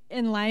think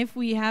in life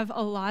we have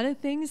a lot of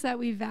things that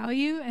we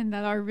value and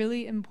that are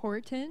really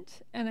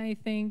important. And I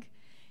think,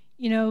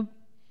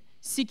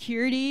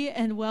 security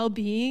and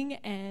well-being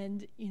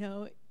and,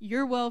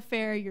 your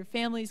welfare, your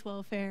family's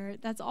welfare,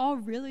 that's all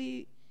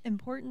really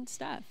important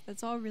stuff.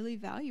 That's all really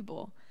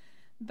valuable.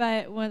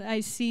 But what I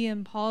see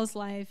in Paul's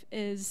life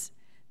is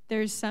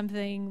there's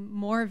something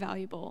more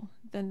valuable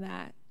than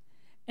that.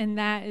 And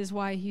that is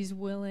why he's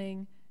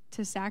willing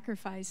to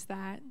sacrifice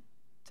that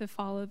to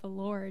follow the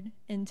Lord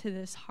into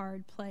this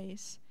hard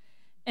place.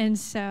 And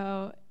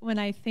so when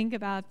I think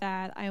about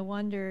that, I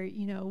wonder,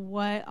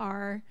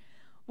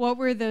 what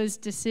were those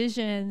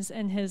decisions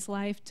in his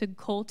life to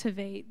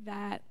cultivate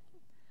that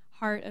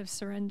heart of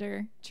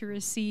surrender, to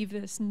receive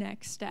this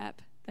next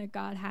step that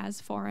God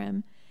has for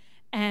him?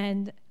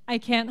 And I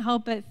can't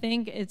help but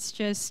think it's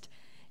just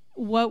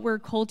what we're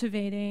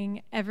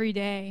cultivating every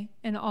day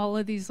in all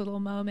of these little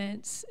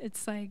moments.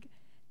 It's like,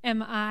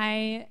 am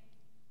I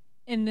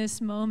in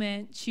this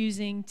moment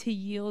choosing to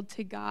yield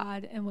to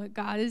God and what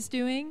God is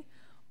doing?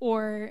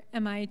 Or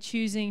am I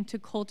choosing to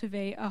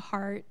cultivate a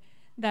heart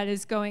that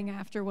is going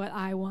after what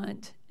I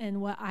want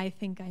and what I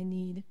think I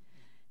need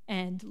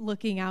and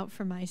looking out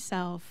for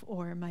myself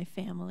or my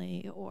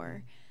family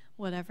or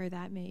whatever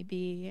that may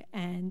be?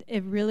 And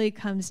it really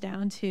comes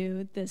down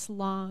to this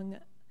long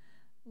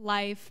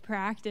life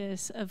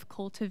practice of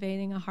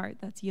cultivating a heart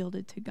that's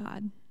yielded to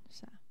God.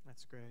 So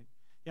That's great.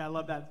 Yeah, I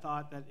love that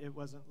thought that it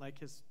wasn't like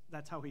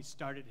that's how he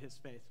started his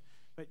faith.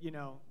 But,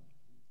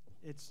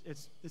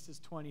 this is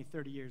 20,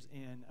 30 years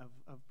in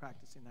of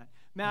practicing that.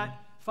 Matt,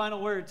 final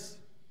words.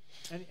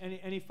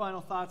 Any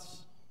final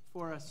thoughts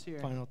for us here?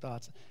 Final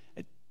thoughts.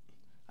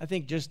 I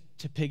think just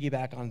to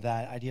piggyback on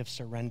that idea of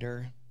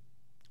surrender,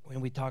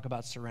 when we talk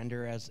about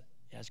surrender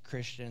as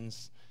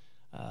Christians,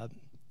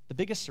 the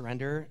biggest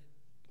surrender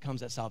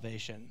comes at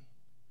salvation.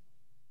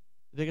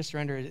 The biggest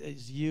surrender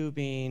is you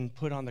being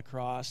put on the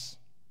cross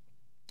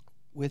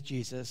with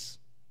Jesus,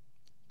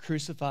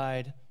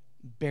 crucified,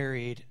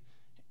 buried,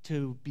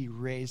 to be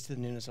raised to the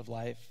newness of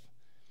life.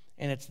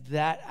 And it's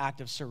that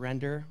act of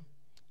surrender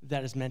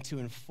that is meant to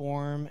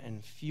inform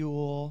and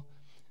fuel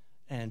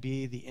and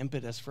be the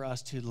impetus for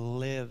us to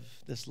live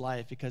this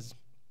life. Because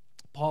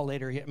Paul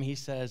later, he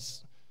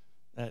says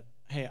that,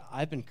 hey,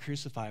 I've been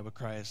crucified with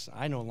Christ.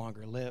 I no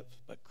longer live,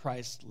 but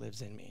Christ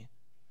lives in me.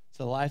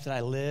 So the life that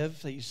I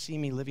live, that you see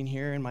me living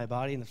here in my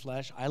body, in the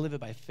flesh, I live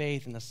it by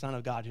faith in the Son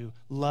of God who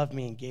loved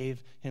me and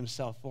gave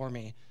himself for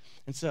me.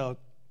 And so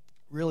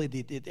really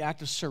the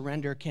act of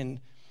surrender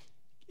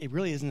it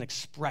really is an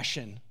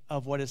expression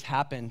of what has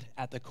happened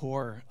at the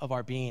core of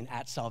our being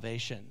at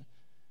salvation,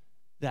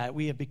 that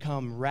we have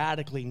become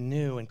radically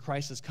new and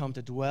Christ has come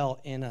to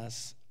dwell in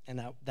us,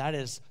 and that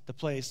is the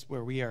place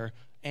where we are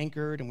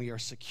anchored and we are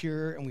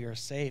secure and we are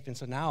safe. And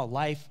so now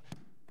life,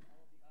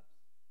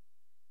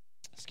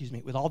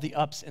 with all the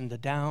ups and the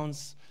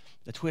downs,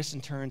 the twists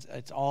and turns,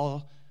 it's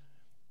all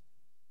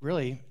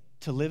really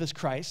to live as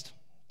Christ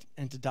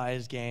and to die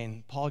as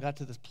gain. Paul got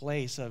to this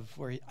place of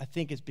where I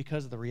think it's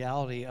because of the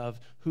reality of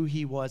who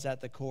he was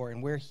at the core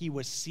and where he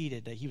was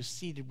seated, that he was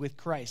seated with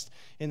Christ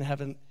in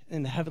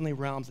the heavenly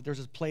realms, that there's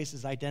this place,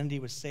 his identity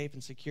was safe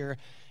and secure,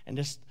 and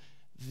just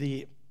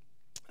the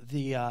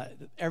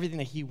everything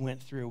that he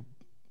went through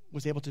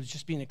was able to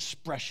just be an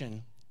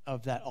expression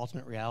of that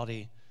ultimate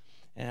reality.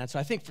 And so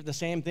I think for the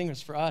same thing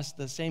as for us,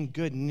 the same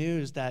good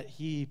news that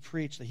he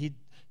preached, that he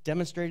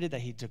demonstrated,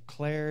 that he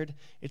declared,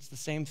 it's the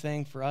same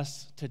thing for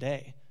us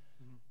today.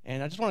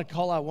 And I just want to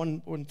call out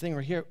one thing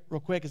right here real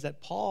quick, is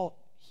that Paul,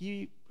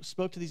 he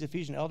spoke to these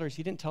Ephesian elders.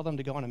 He didn't tell them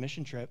to go on a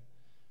mission trip.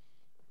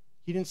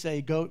 He didn't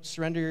say, go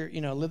surrender,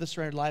 live the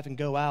surrendered life and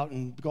go out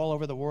and go all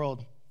over the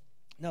world.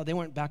 No, they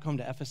went back home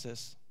to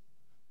Ephesus.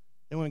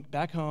 They went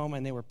back home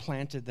and they were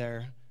planted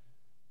there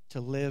to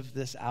live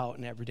this out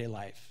in everyday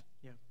life.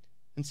 Yeah.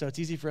 And so it's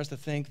easy for us to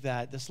think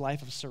that this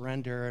life of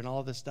surrender and all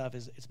of this stuff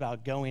it's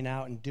about going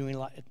out and doing a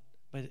lot,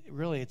 but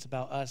really it's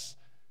about us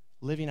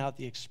living out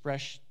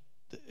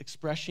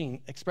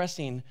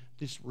expressing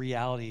this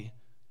reality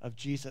of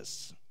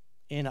Jesus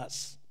in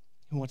us,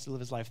 who wants to live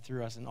his life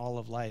through us in all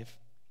of life.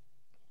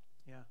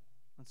 Yeah,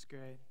 that's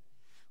great.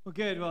 Well,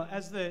 good. Well,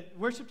 as the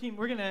worship team,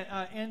 we're going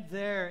to end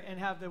there and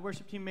have the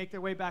worship team make their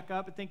way back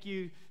up. And thank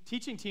you,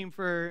 teaching team,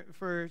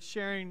 for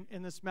sharing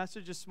in this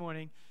message this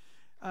morning.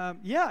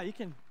 You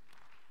can.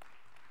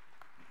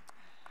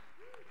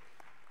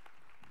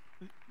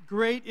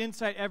 Great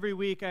insight every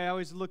week. I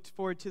always looked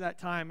forward to that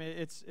time.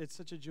 It's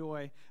such a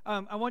joy.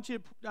 I want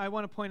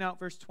to point out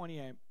verse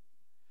 28.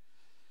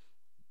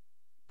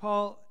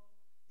 Paul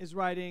is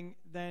writing,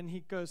 then he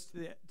goes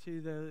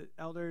to the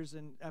elders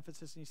in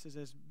Ephesus and he says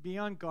this, be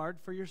on guard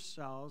for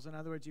yourselves. In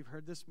other words, you've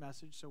heard this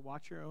message, so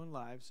watch your own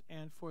lives,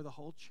 and for the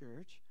whole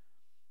church,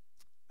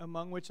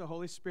 among which the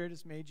Holy Spirit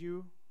has made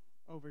you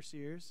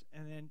overseers,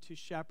 and then to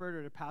shepherd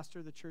or to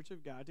pastor the church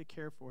of God, to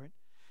care for it.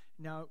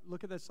 Now,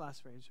 look at this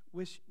last phrase,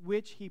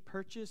 which he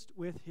purchased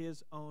with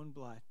his own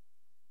blood.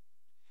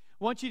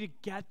 I want you to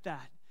get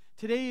that.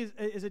 Today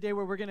is a day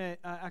where we're going to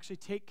actually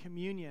take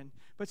communion.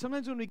 But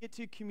sometimes when we get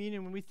to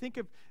communion, when we think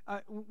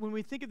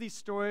of these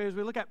stories,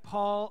 we look at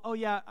Paul. Oh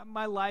yeah,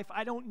 my life.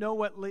 I don't know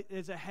what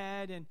is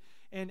ahead,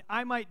 and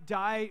I might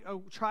die.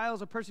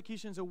 Trials or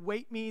persecutions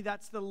await me.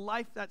 That's the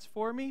life that's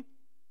for me.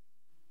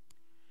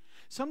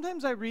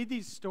 Sometimes I read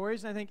these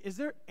stories and I think, is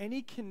there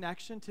any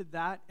connection to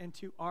that and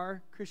to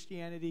our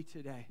Christianity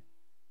today?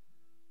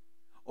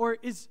 Or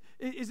is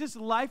this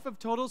life of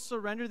total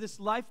surrender,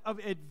 this life of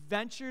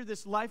adventure,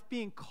 this life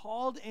being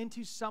called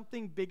into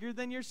something bigger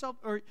than yourself?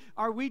 Or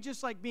are we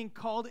just like being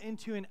called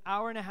into an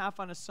hour and a half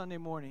on a Sunday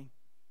morning?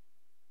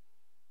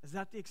 Is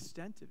that the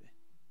extent of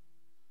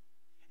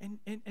it?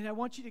 And I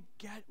want you to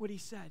get what he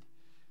said.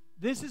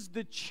 This is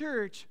the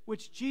church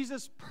which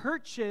Jesus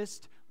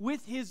purchased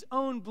with his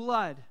own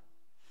blood.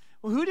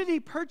 Well, who did he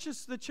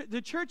purchase?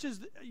 The church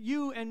is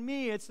you and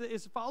me.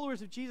 It's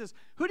followers of Jesus.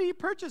 Who did he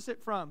purchase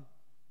it from?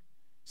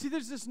 See,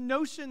 there's this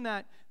notion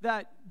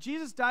that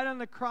Jesus died on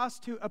the cross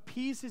to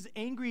appease his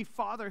angry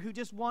father who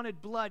just wanted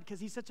blood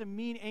because he's such a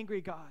mean, angry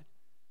God.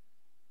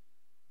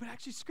 But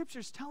actually, Scripture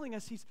is telling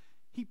us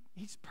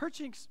he's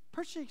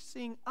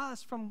purchasing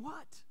us from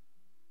what?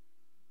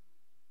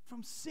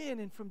 From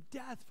sin and from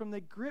death, from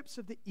the grips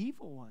of the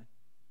evil one.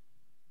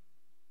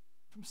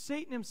 From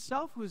Satan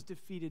himself who was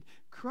defeated.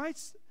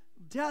 Christ's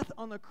death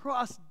on the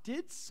cross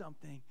did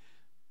something.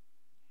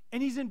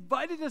 And he's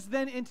invited us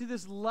then into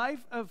this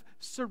life of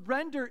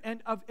surrender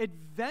and of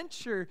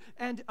adventure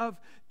and of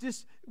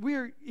this,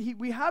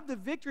 we have the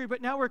victory,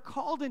 but now we're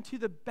called into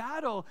the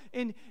battle.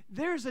 And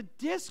there's a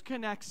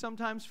disconnect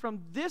sometimes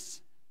from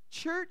this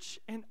church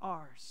and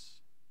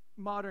ours,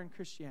 modern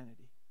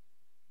Christianity,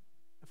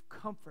 of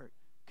comfort,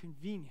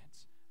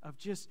 convenience, of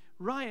just,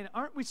 Ryan,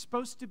 aren't we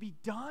supposed to be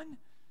done?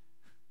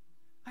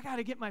 I got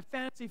to get my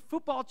fantasy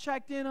football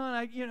checked in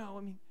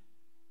on,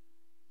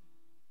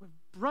 with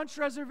brunch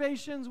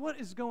reservations, what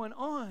is going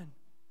on?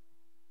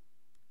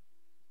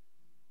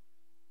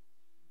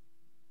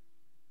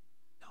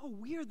 No,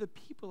 we are the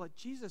people that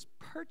Jesus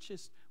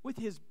purchased with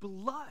his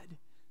blood.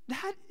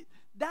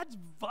 That's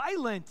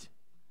violent.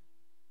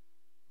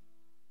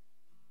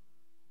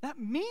 That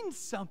means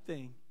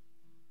something.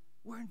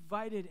 We're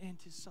invited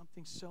into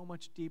something so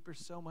much deeper,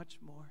 so much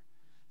more.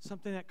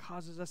 Something that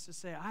causes us to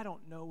say, I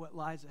don't know what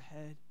lies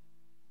ahead.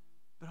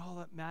 But all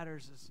that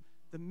matters is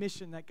the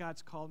mission that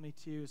God's called me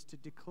to is to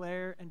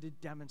declare and to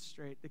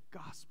demonstrate the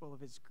gospel of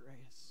his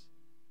grace.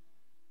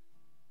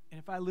 And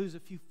if I lose a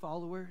few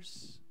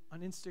followers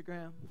on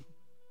Instagram,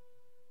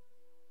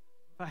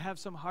 if I have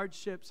some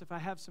hardships, if I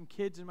have some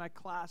kids in my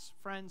class,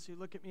 friends who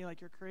look at me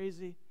like you're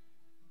crazy,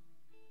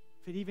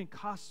 if it even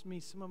costs me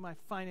some of my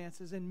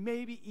finances and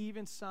maybe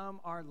even some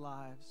our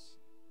lives,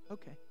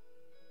 okay.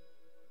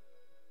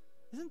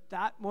 Isn't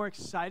that more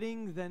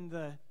exciting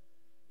than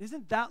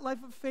isn't that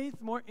life of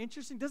faith more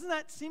interesting? Doesn't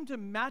that seem to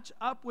match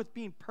up with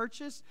being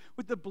purchased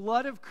with the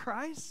blood of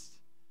Christ?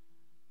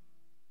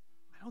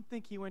 I don't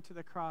think he went to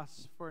the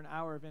cross for an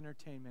hour of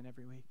entertainment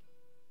every week,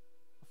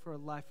 but for a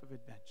life of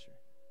adventure,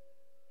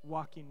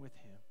 walking with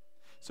him.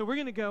 So we're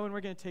going to go and we're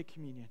going to take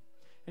communion.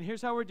 And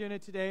here's how we're doing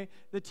it today.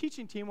 The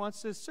teaching team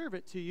wants to serve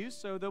it to you,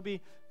 so there'll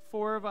be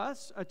 4 of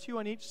us, 2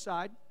 on each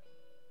side.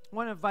 I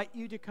want to invite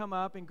you to come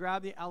up and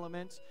grab the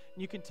elements.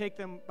 And you can take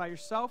them by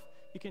yourself.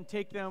 You can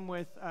take them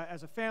with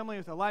as a family,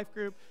 with a life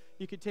group.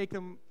 You can take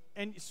them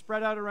and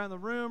spread out around the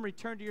room,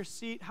 return to your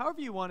seat, however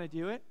you want to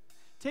do it.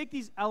 Take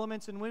these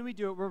elements, and when we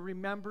do it, we're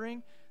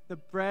remembering the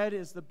bread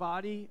is the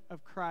body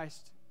of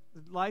Christ.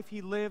 The life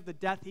he lived, the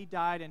death he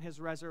died, and his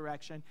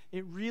resurrection.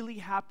 It really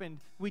happened.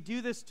 We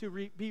do this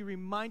to be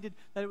reminded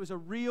that it was a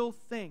real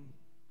thing.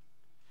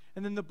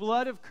 And then the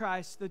blood of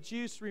Christ, the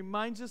juice,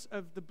 reminds us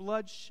of the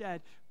blood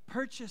shed,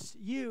 purchase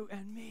you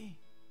and me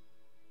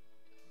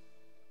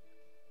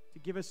to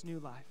give us new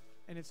life.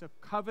 And it's a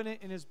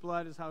covenant in his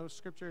blood is how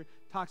Scripture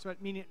talks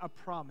about, meaning a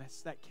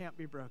promise that can't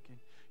be broken.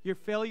 Your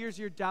failures,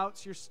 your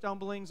doubts, your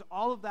stumblings,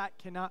 all of that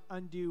cannot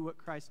undo what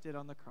Christ did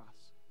on the cross.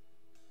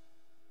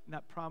 And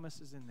that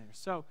promise is in there.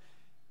 So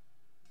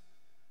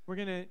we're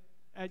going to,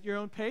 at your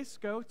own pace,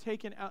 go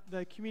take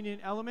the communion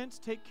elements,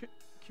 take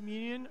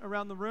communion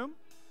around the room,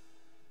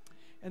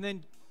 and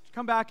then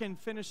come back and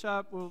finish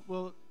up.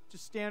 We'll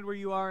just stand where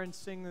you are and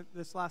sing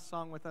this last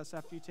song with us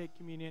after you take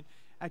communion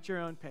at your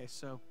own pace.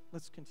 So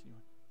let's continue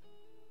on.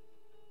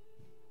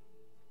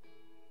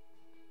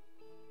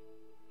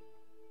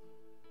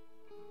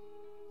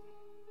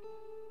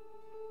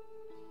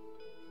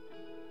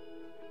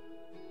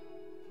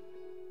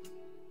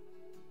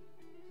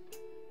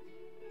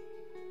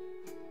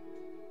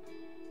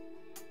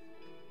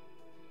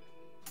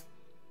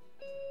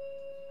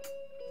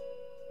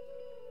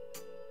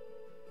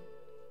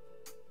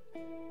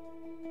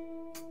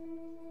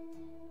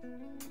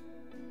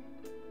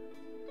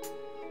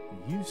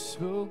 You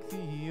spoke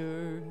the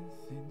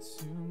earth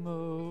into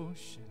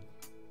motion,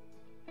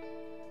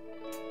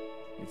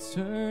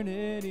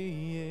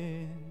 eternity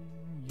in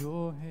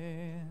your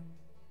hand.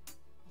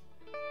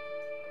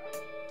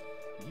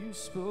 You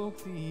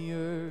spoke the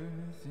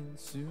earth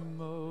into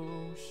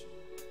motion,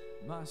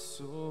 my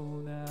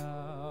soul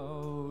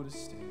now to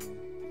stand.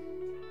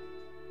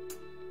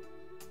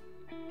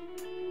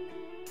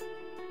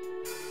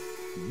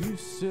 You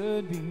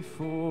stood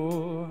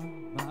before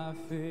my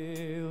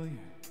failure,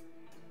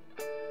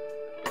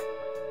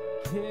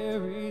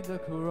 carried the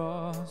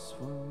cross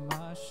for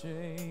my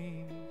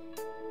shame.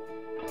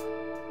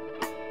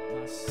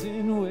 My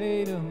sin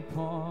weighed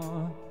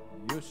upon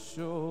your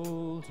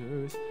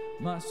shoulders,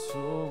 my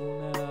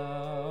soul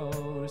now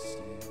to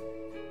stand.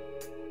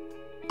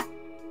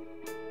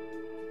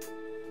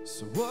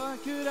 So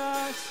what could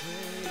I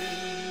say?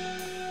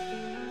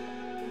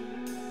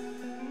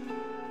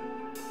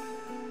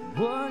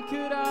 What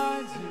could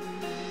I do?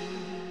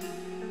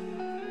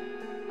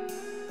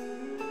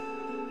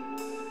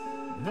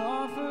 And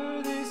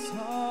offer this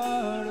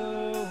heart,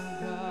 oh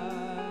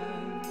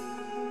God,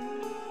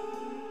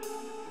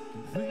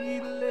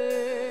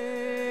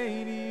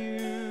 completely to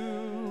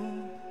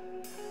you.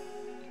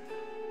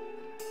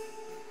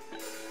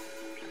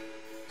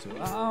 So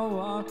I'll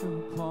walk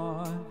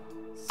upon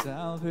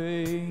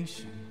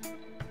salvation,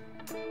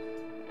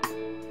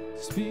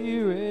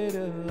 Spirit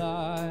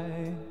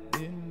alive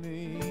in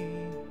me,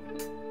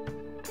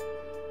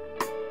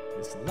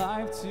 this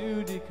life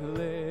to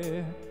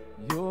declare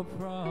your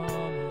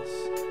promise,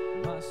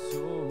 my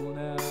soul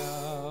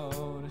now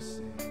to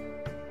sing.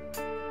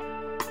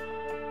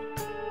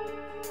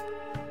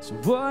 So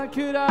what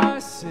could I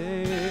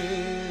say?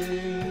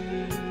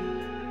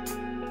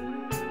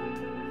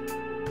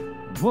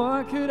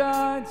 What could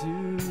I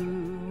do?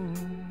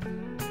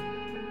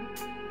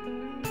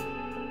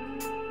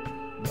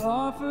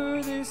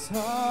 Offer this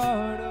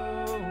heart,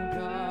 oh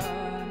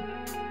God,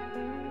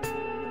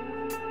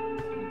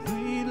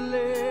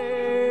 completely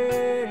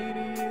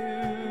to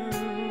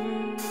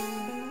you.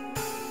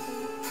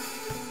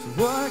 So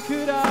what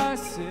could I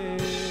say?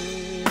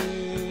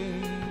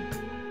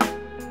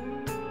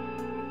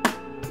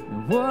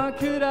 And what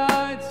could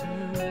I do?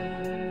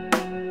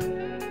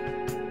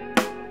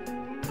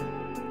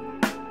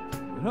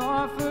 But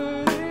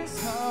offer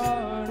this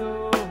heart,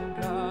 oh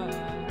God,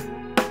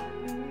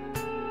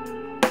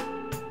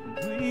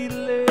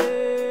 completely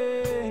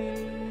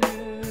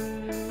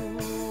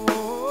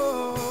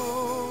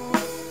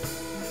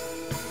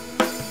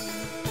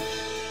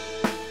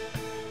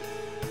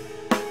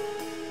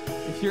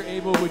If you're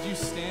able, would you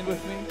stand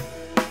with me?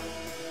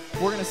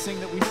 We're going to sing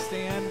that we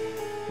stand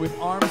with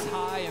arms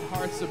high and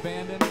hearts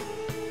abandoned.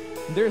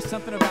 And there's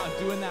something about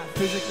doing that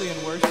physically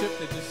in worship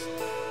that just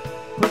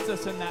puts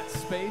us in that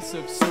space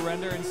of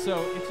surrender. And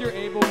so if you're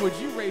able, would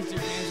you raise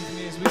your hands with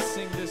me as we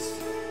sing this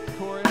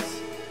chorus,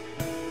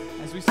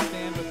 as we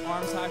stand with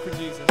arms high for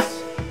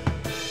Jesus?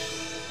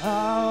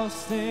 I'll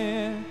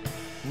stand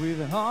with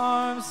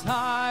arms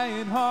high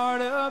and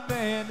heart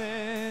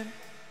abandoned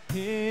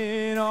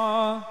in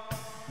awe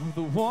of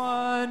the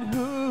one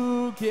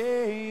who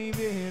gave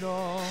it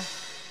all.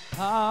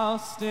 I'll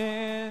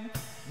stand,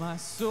 my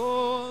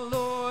soul,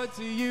 Lord,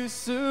 to you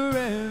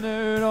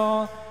surrendered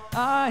all.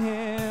 I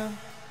am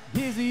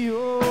is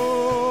yours.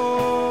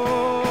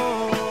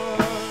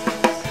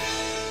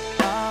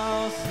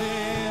 I'll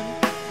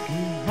stand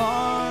with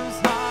arms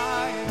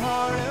high and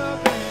heart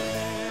abandoned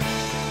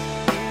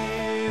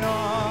in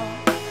awe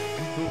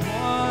of the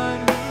one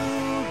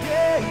who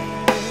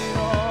gave it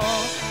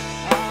all.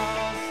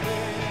 I'll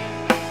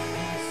stand,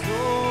 my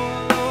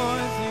soul,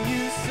 Lord, to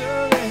you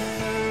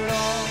surrendered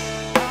all.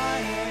 I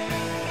am is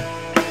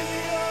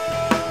yours.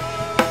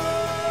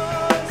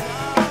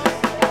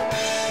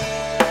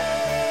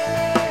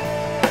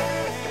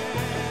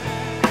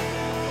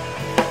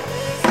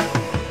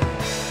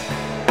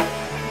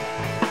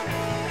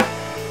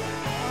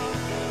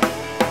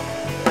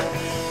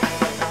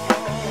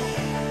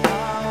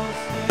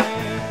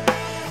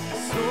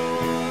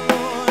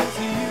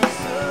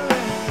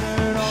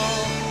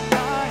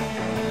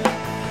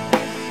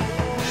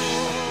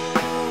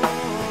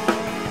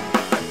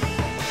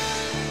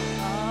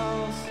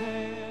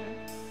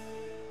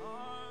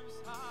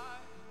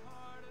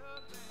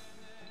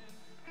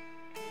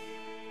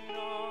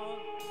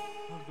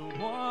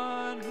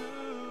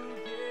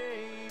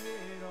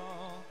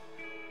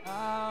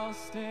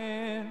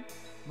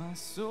 My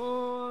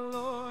soul,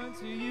 Lord,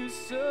 to you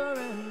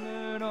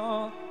surrendered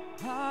all.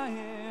 I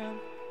am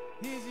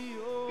is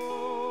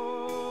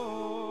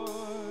yours.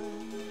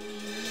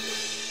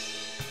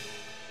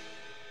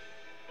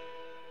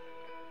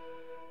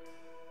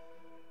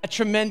 A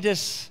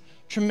tremendous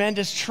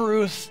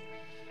truth,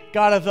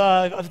 God,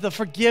 of the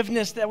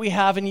forgiveness that we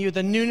have in you,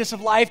 the newness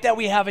of life that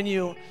we have in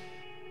you.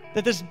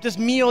 That this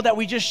meal that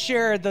we just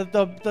shared,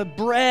 the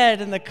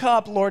bread and the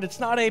cup, Lord, it's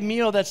not a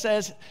meal that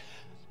says,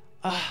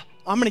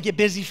 I'm going to get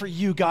busy for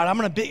you, God. I'm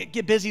going to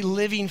get busy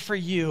living for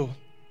you.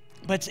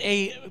 But it's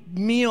a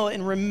meal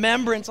in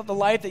remembrance of the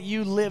life that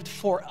you lived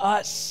for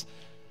us.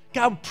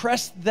 God,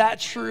 press that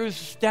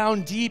truth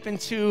down deep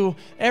into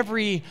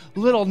every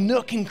little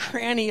nook and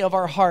cranny of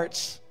our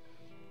hearts.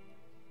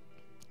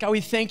 God, we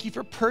thank you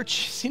for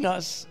purchasing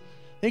us.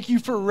 Thank you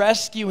for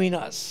rescuing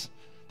us,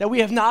 that we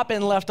have not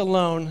been left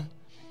alone.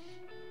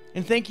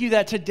 And thank you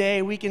that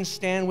today we can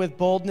stand with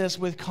boldness,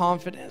 with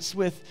confidence,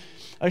 with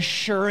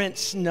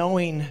assurance,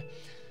 knowing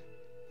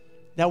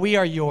that we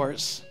are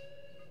yours.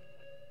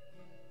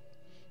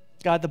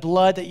 God, the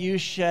blood that you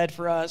shed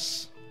for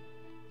us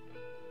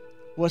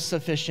was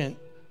sufficient.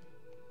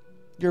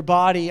 Your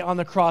body on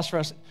the cross for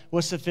us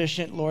was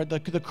sufficient, Lord.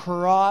 The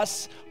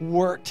cross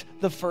worked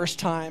the first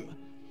time.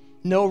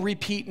 No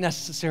repeat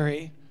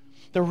necessary.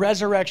 The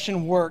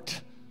resurrection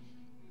worked.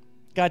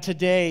 God,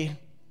 today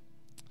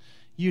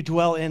you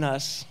dwell in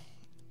us.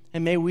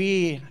 And may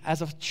we,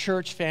 as a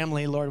church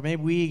family, Lord, may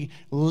we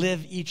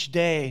live each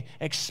day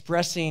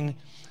expressing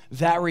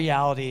that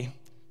reality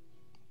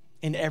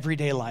in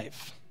everyday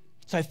life.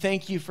 So I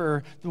thank you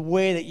for the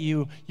way that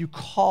you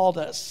called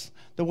us,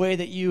 the way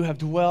that you have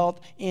dwelt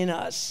in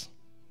us.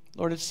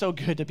 Lord, it's so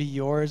good to be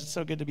yours. It's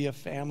so good to be a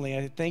family.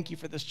 I thank you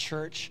for this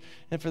church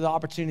and for the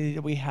opportunity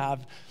that we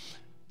have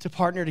to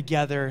partner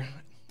together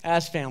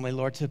as family,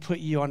 Lord, to put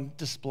you on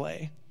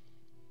display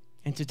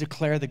and to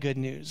declare the good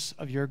news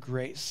of your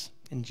grace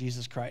in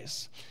Jesus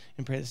Christ.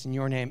 And pray this in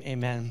your name,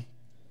 amen.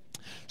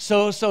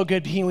 So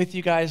good being with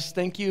you guys.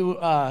 Thank you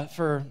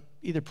for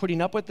either putting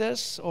up with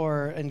this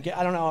I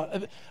don't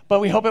know, but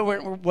we hope it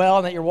went well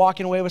and that you're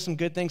walking away with some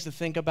good things to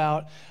think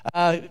about.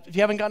 If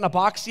you haven't gotten a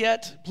box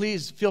yet,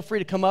 please feel free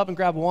to come up and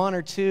grab one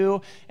or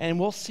two, and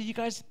we'll see you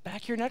guys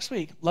back here next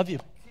week. Love you.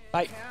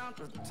 Bye. Count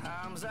the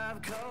times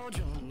I've called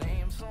your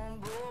name some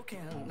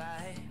broken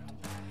night,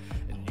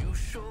 and you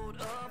showed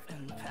up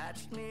and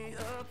patched me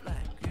up like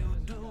you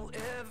do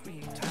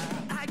every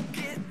time. I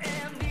get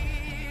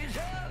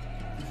amnesia,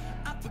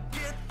 I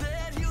forget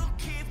that you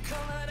keep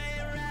coming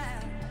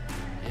around.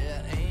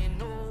 Yeah, ain't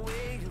no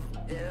way you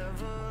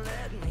ever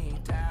let me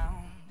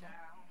down.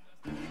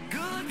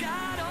 Good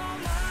God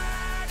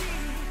Almighty,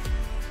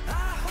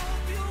 I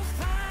hope you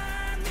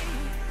find me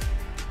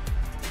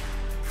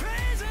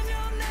praising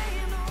your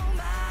name no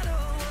matter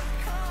what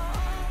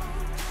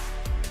comes.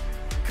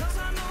 'Cause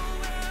I know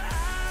where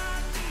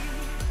I'd be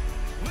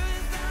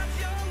without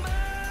your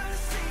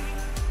mercy.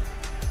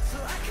 So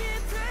I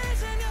keep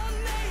praising your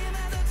name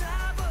at the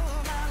top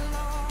of my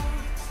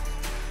lungs.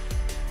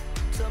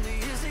 Tell me,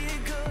 is he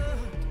good?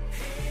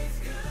 He's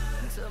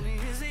good. Tell me,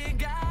 is he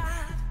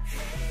God?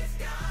 He's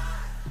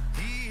God.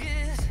 He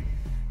is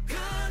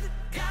good,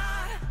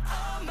 God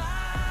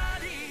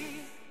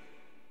Almighty.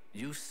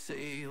 You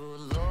say your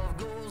love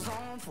goes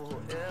on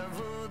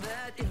forever,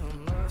 that your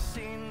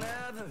mercy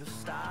never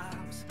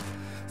stops.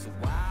 So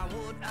why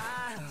would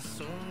I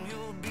assume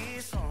you'll be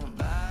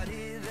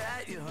somebody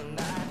that you're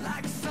not?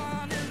 Like some